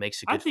that's what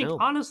makes a good I think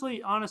film.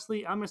 honestly, I'm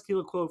gonna steal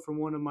a quote from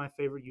one of my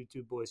favorite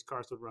YouTube boys,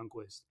 Carson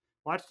Runquist.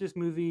 Watch this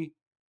movie.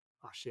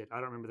 Oh shit, I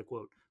don't remember the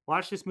quote.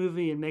 Watch this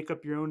movie and make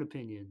up your own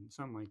opinion,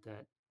 something like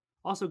that.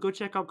 Also, go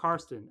check out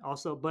Karsten.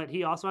 But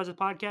he also has a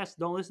podcast.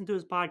 Don't listen to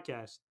his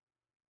podcast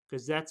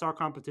because that's our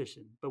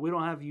competition. But we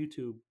don't have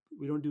YouTube.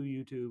 We don't do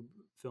YouTube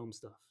film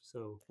stuff.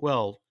 So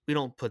Well, we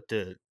don't put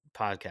the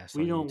podcast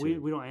on YouTube.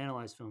 We don't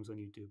analyze films on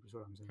YouTube. Is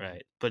what I'm saying.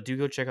 Right, but do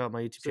go check out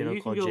my YouTube channel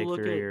you called can go Jake look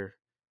Furrier.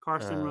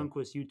 Karsten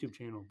Runquist's YouTube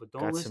channel, but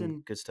don't Got listen.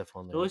 some good stuff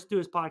on there. Don't listen to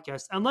his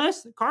podcast.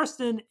 Unless,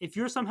 Karsten, if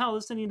you're somehow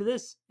listening to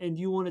this and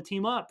you want to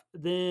team up,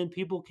 then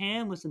people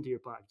can listen to your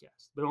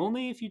podcast, but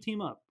only if you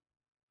team up.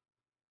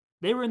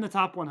 They were in the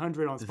top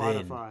 100 on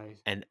Spotify. Then,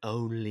 and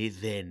only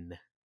then.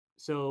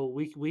 So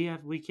we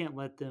can't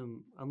let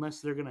them,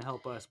 unless they're going to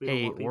help us.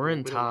 We're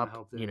in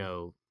top,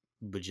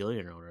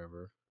 bajillion or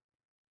whatever.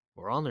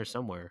 We're on there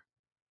somewhere.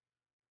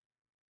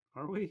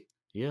 Are we?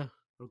 Yeah.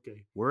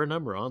 Okay. We're a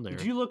number on there.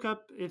 Did you look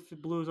up if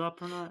it blew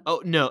up or not?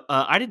 Oh, no.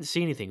 I didn't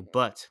see anything,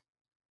 but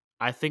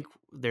I think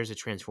there's a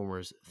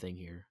Transformers thing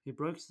here. He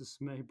breaks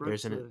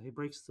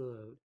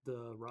the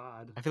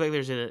rod. I feel like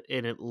there's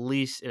at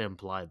least an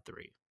implied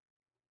 3.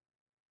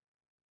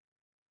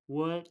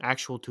 What?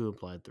 Actual 2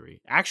 implied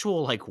 3.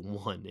 Actual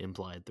 1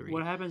 implied 3.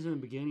 What happens in the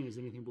beginning? Does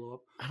anything blow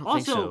up? I don't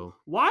think so.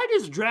 Why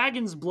does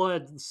dragon's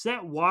blood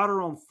set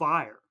water on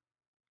fire?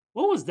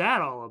 What was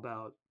that all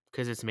about?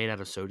 Because it's made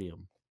out of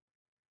sodium.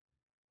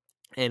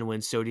 And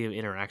when sodium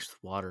interacts with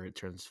water, it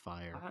turns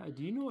fire.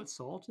 Do you know what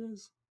salt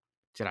is?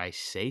 Did I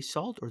say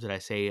salt or did I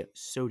say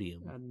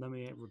sodium? Let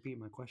me repeat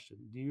my question.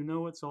 Do you know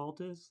what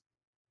salt is?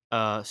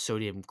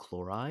 Sodium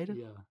chloride?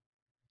 Yeah.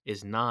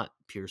 Is not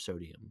pure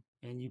sodium.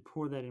 And you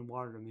pour that in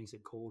water and it makes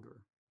it colder.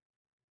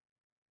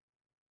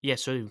 Yeah,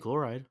 sodium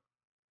chloride.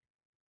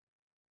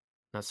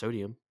 Not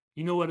sodium.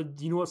 You know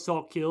what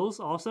salt kills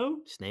also?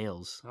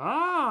 Snails.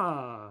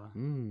 Ah.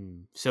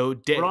 So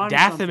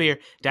Dathomir.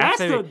 That's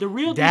the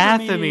real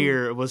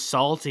Dathomir was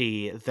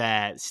salty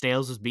that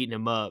Snails was beating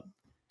him up.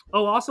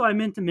 Oh, also I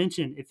meant to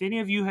mention, if any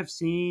of you have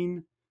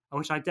seen,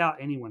 which I doubt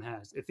anyone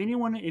has, if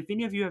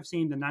any of you have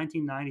seen the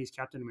 1990s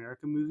Captain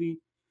America movie,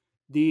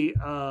 the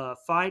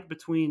fight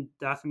between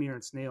Dathomir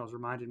and Snails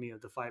reminded me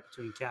of the fight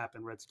between Cap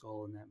and Red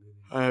Skull in that movie.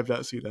 I have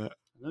not seen that.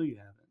 I know you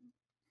haven't.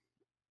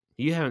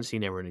 You haven't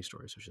seen Neverending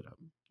Story, so shut up.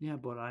 Yeah,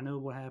 but I know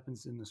what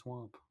happens in the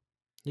swamp.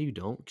 No, you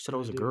don't. You said I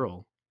was a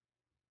girl.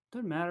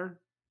 Doesn't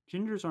matter.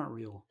 Gingers aren't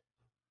real.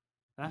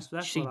 That's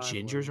you say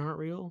gingers aren't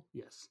real?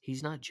 Yes.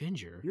 He's not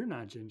ginger. You're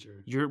not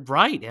ginger. You're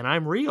right, and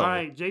I'm real. All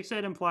right, Jake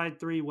said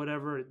implied 3,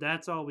 whatever.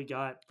 That's all we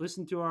got.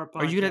 Listen to our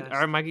podcast. You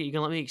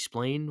gonna let me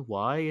explain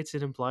why it's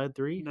an implied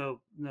 3?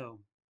 No.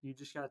 You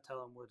just gotta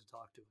tell them where to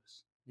talk to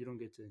us. You don't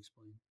get to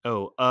explain.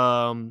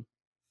 Oh,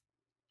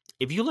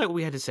 if you like what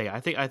we had to say, I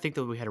think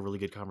that we had a really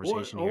good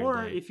conversation here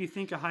Or today. if you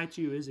think a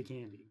Haichu is a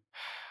candy.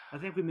 I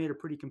think we made a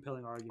pretty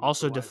compelling argument.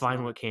 Also,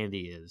 define what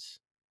candy is.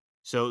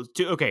 So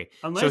okay.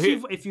 Unless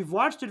if you've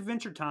watched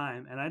Adventure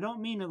Time, and I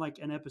don't mean it like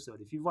an episode.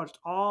 If you've watched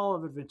all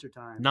of Adventure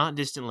Time, not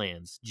Distant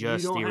Lands,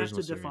 just you don't the have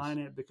original to define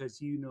series. it because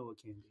you know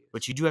what candy is.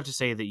 But you do have to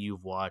say that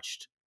you've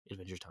watched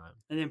Adventure Time,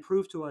 and then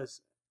prove to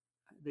us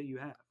that you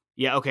have.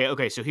 Yeah.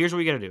 Okay. So here's what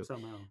we got to do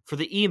Somehow. for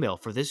the email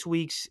for this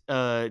week's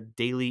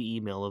daily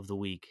email of the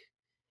week.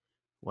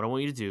 What I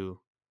want you to do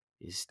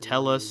is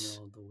tell us.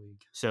 Email of the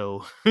week.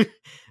 So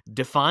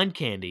define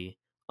candy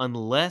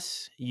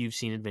unless you've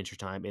seen Adventure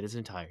Time in its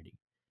entirety.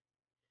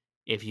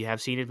 If you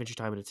have seen Adventure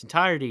Time in its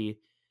entirety,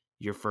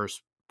 your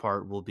first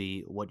part will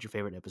be what your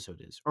favorite episode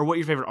is or what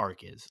your favorite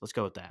arc is. Let's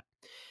go with that.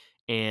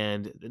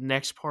 And the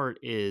next part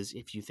is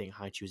if you think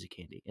Haichu is a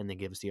candy, and then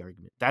give us the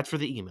argument. That's for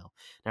the email.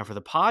 Now for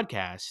the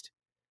podcast,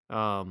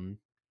 what's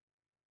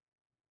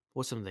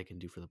something they can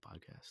do for the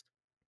podcast?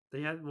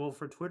 They had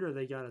for Twitter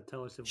they gotta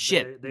tell us if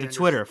the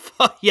Twitter.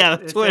 Yeah,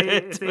 Twitter.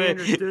 If they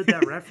understood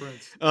that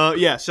reference.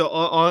 Yeah. So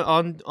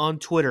on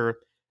Twitter,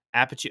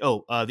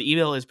 the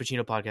email is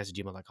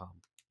pachinopodcast@gmail.com.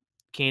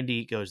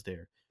 Candy goes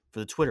there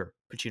for the Twitter,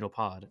 Pacino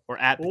Pod or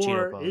at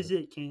Pacino Pod. Or is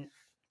it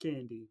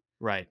candy?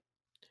 Right.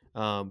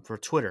 For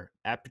Twitter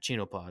at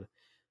Pacino Pod.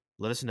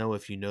 Let us know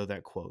if you know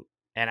that quote.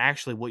 And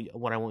actually,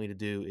 what I want you to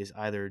do is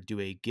either do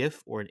a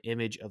GIF or an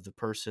image of the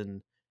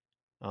person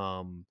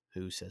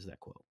who says that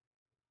quote.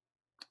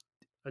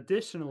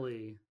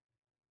 Additionally,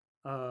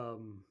 I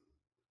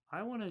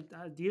want to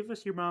give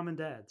us your mom and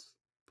dad's,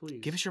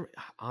 please. Give us your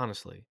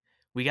honestly.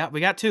 We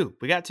got two.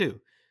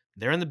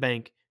 They're in the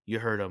bank. You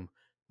heard them.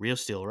 Real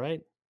Steel,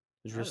 right? It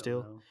was Real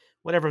Steel. Know.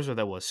 Whatever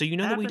that was. So you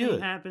know that we do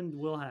it. Happened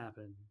will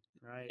happen,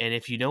 right? And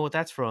if you know what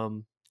that's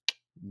from,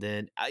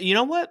 then you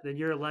know what? Then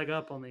you're a leg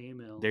up on the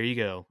email. There you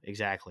go.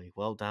 Exactly.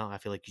 Well, now I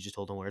feel like you just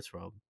told them where it's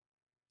from.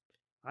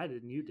 I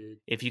didn't. You did.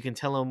 If you can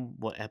tell them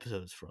what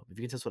episode it's from. If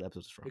you can tell us what episode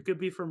it's from. It could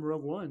be from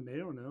Rogue One. They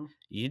don't know.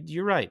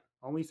 You're right.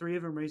 Only 3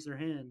 of them raised their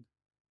hand.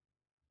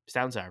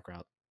 Stout and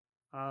sauerkraut.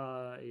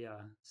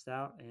 Yeah.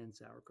 Stout and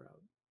sauerkraut.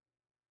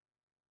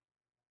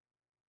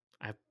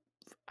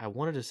 I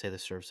wanted to say the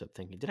surf's up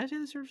thing. Did I say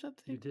the surf's up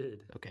thing? You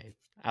did. Okay.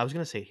 I was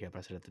going to say it here, but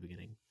I said it at the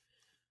beginning.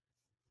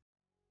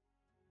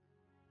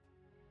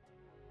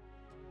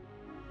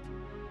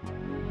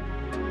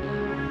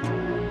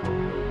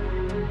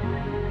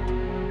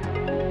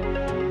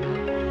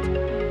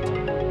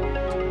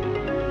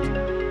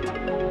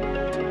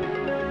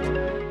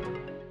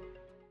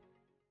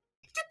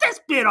 Get that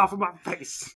spit off of my face.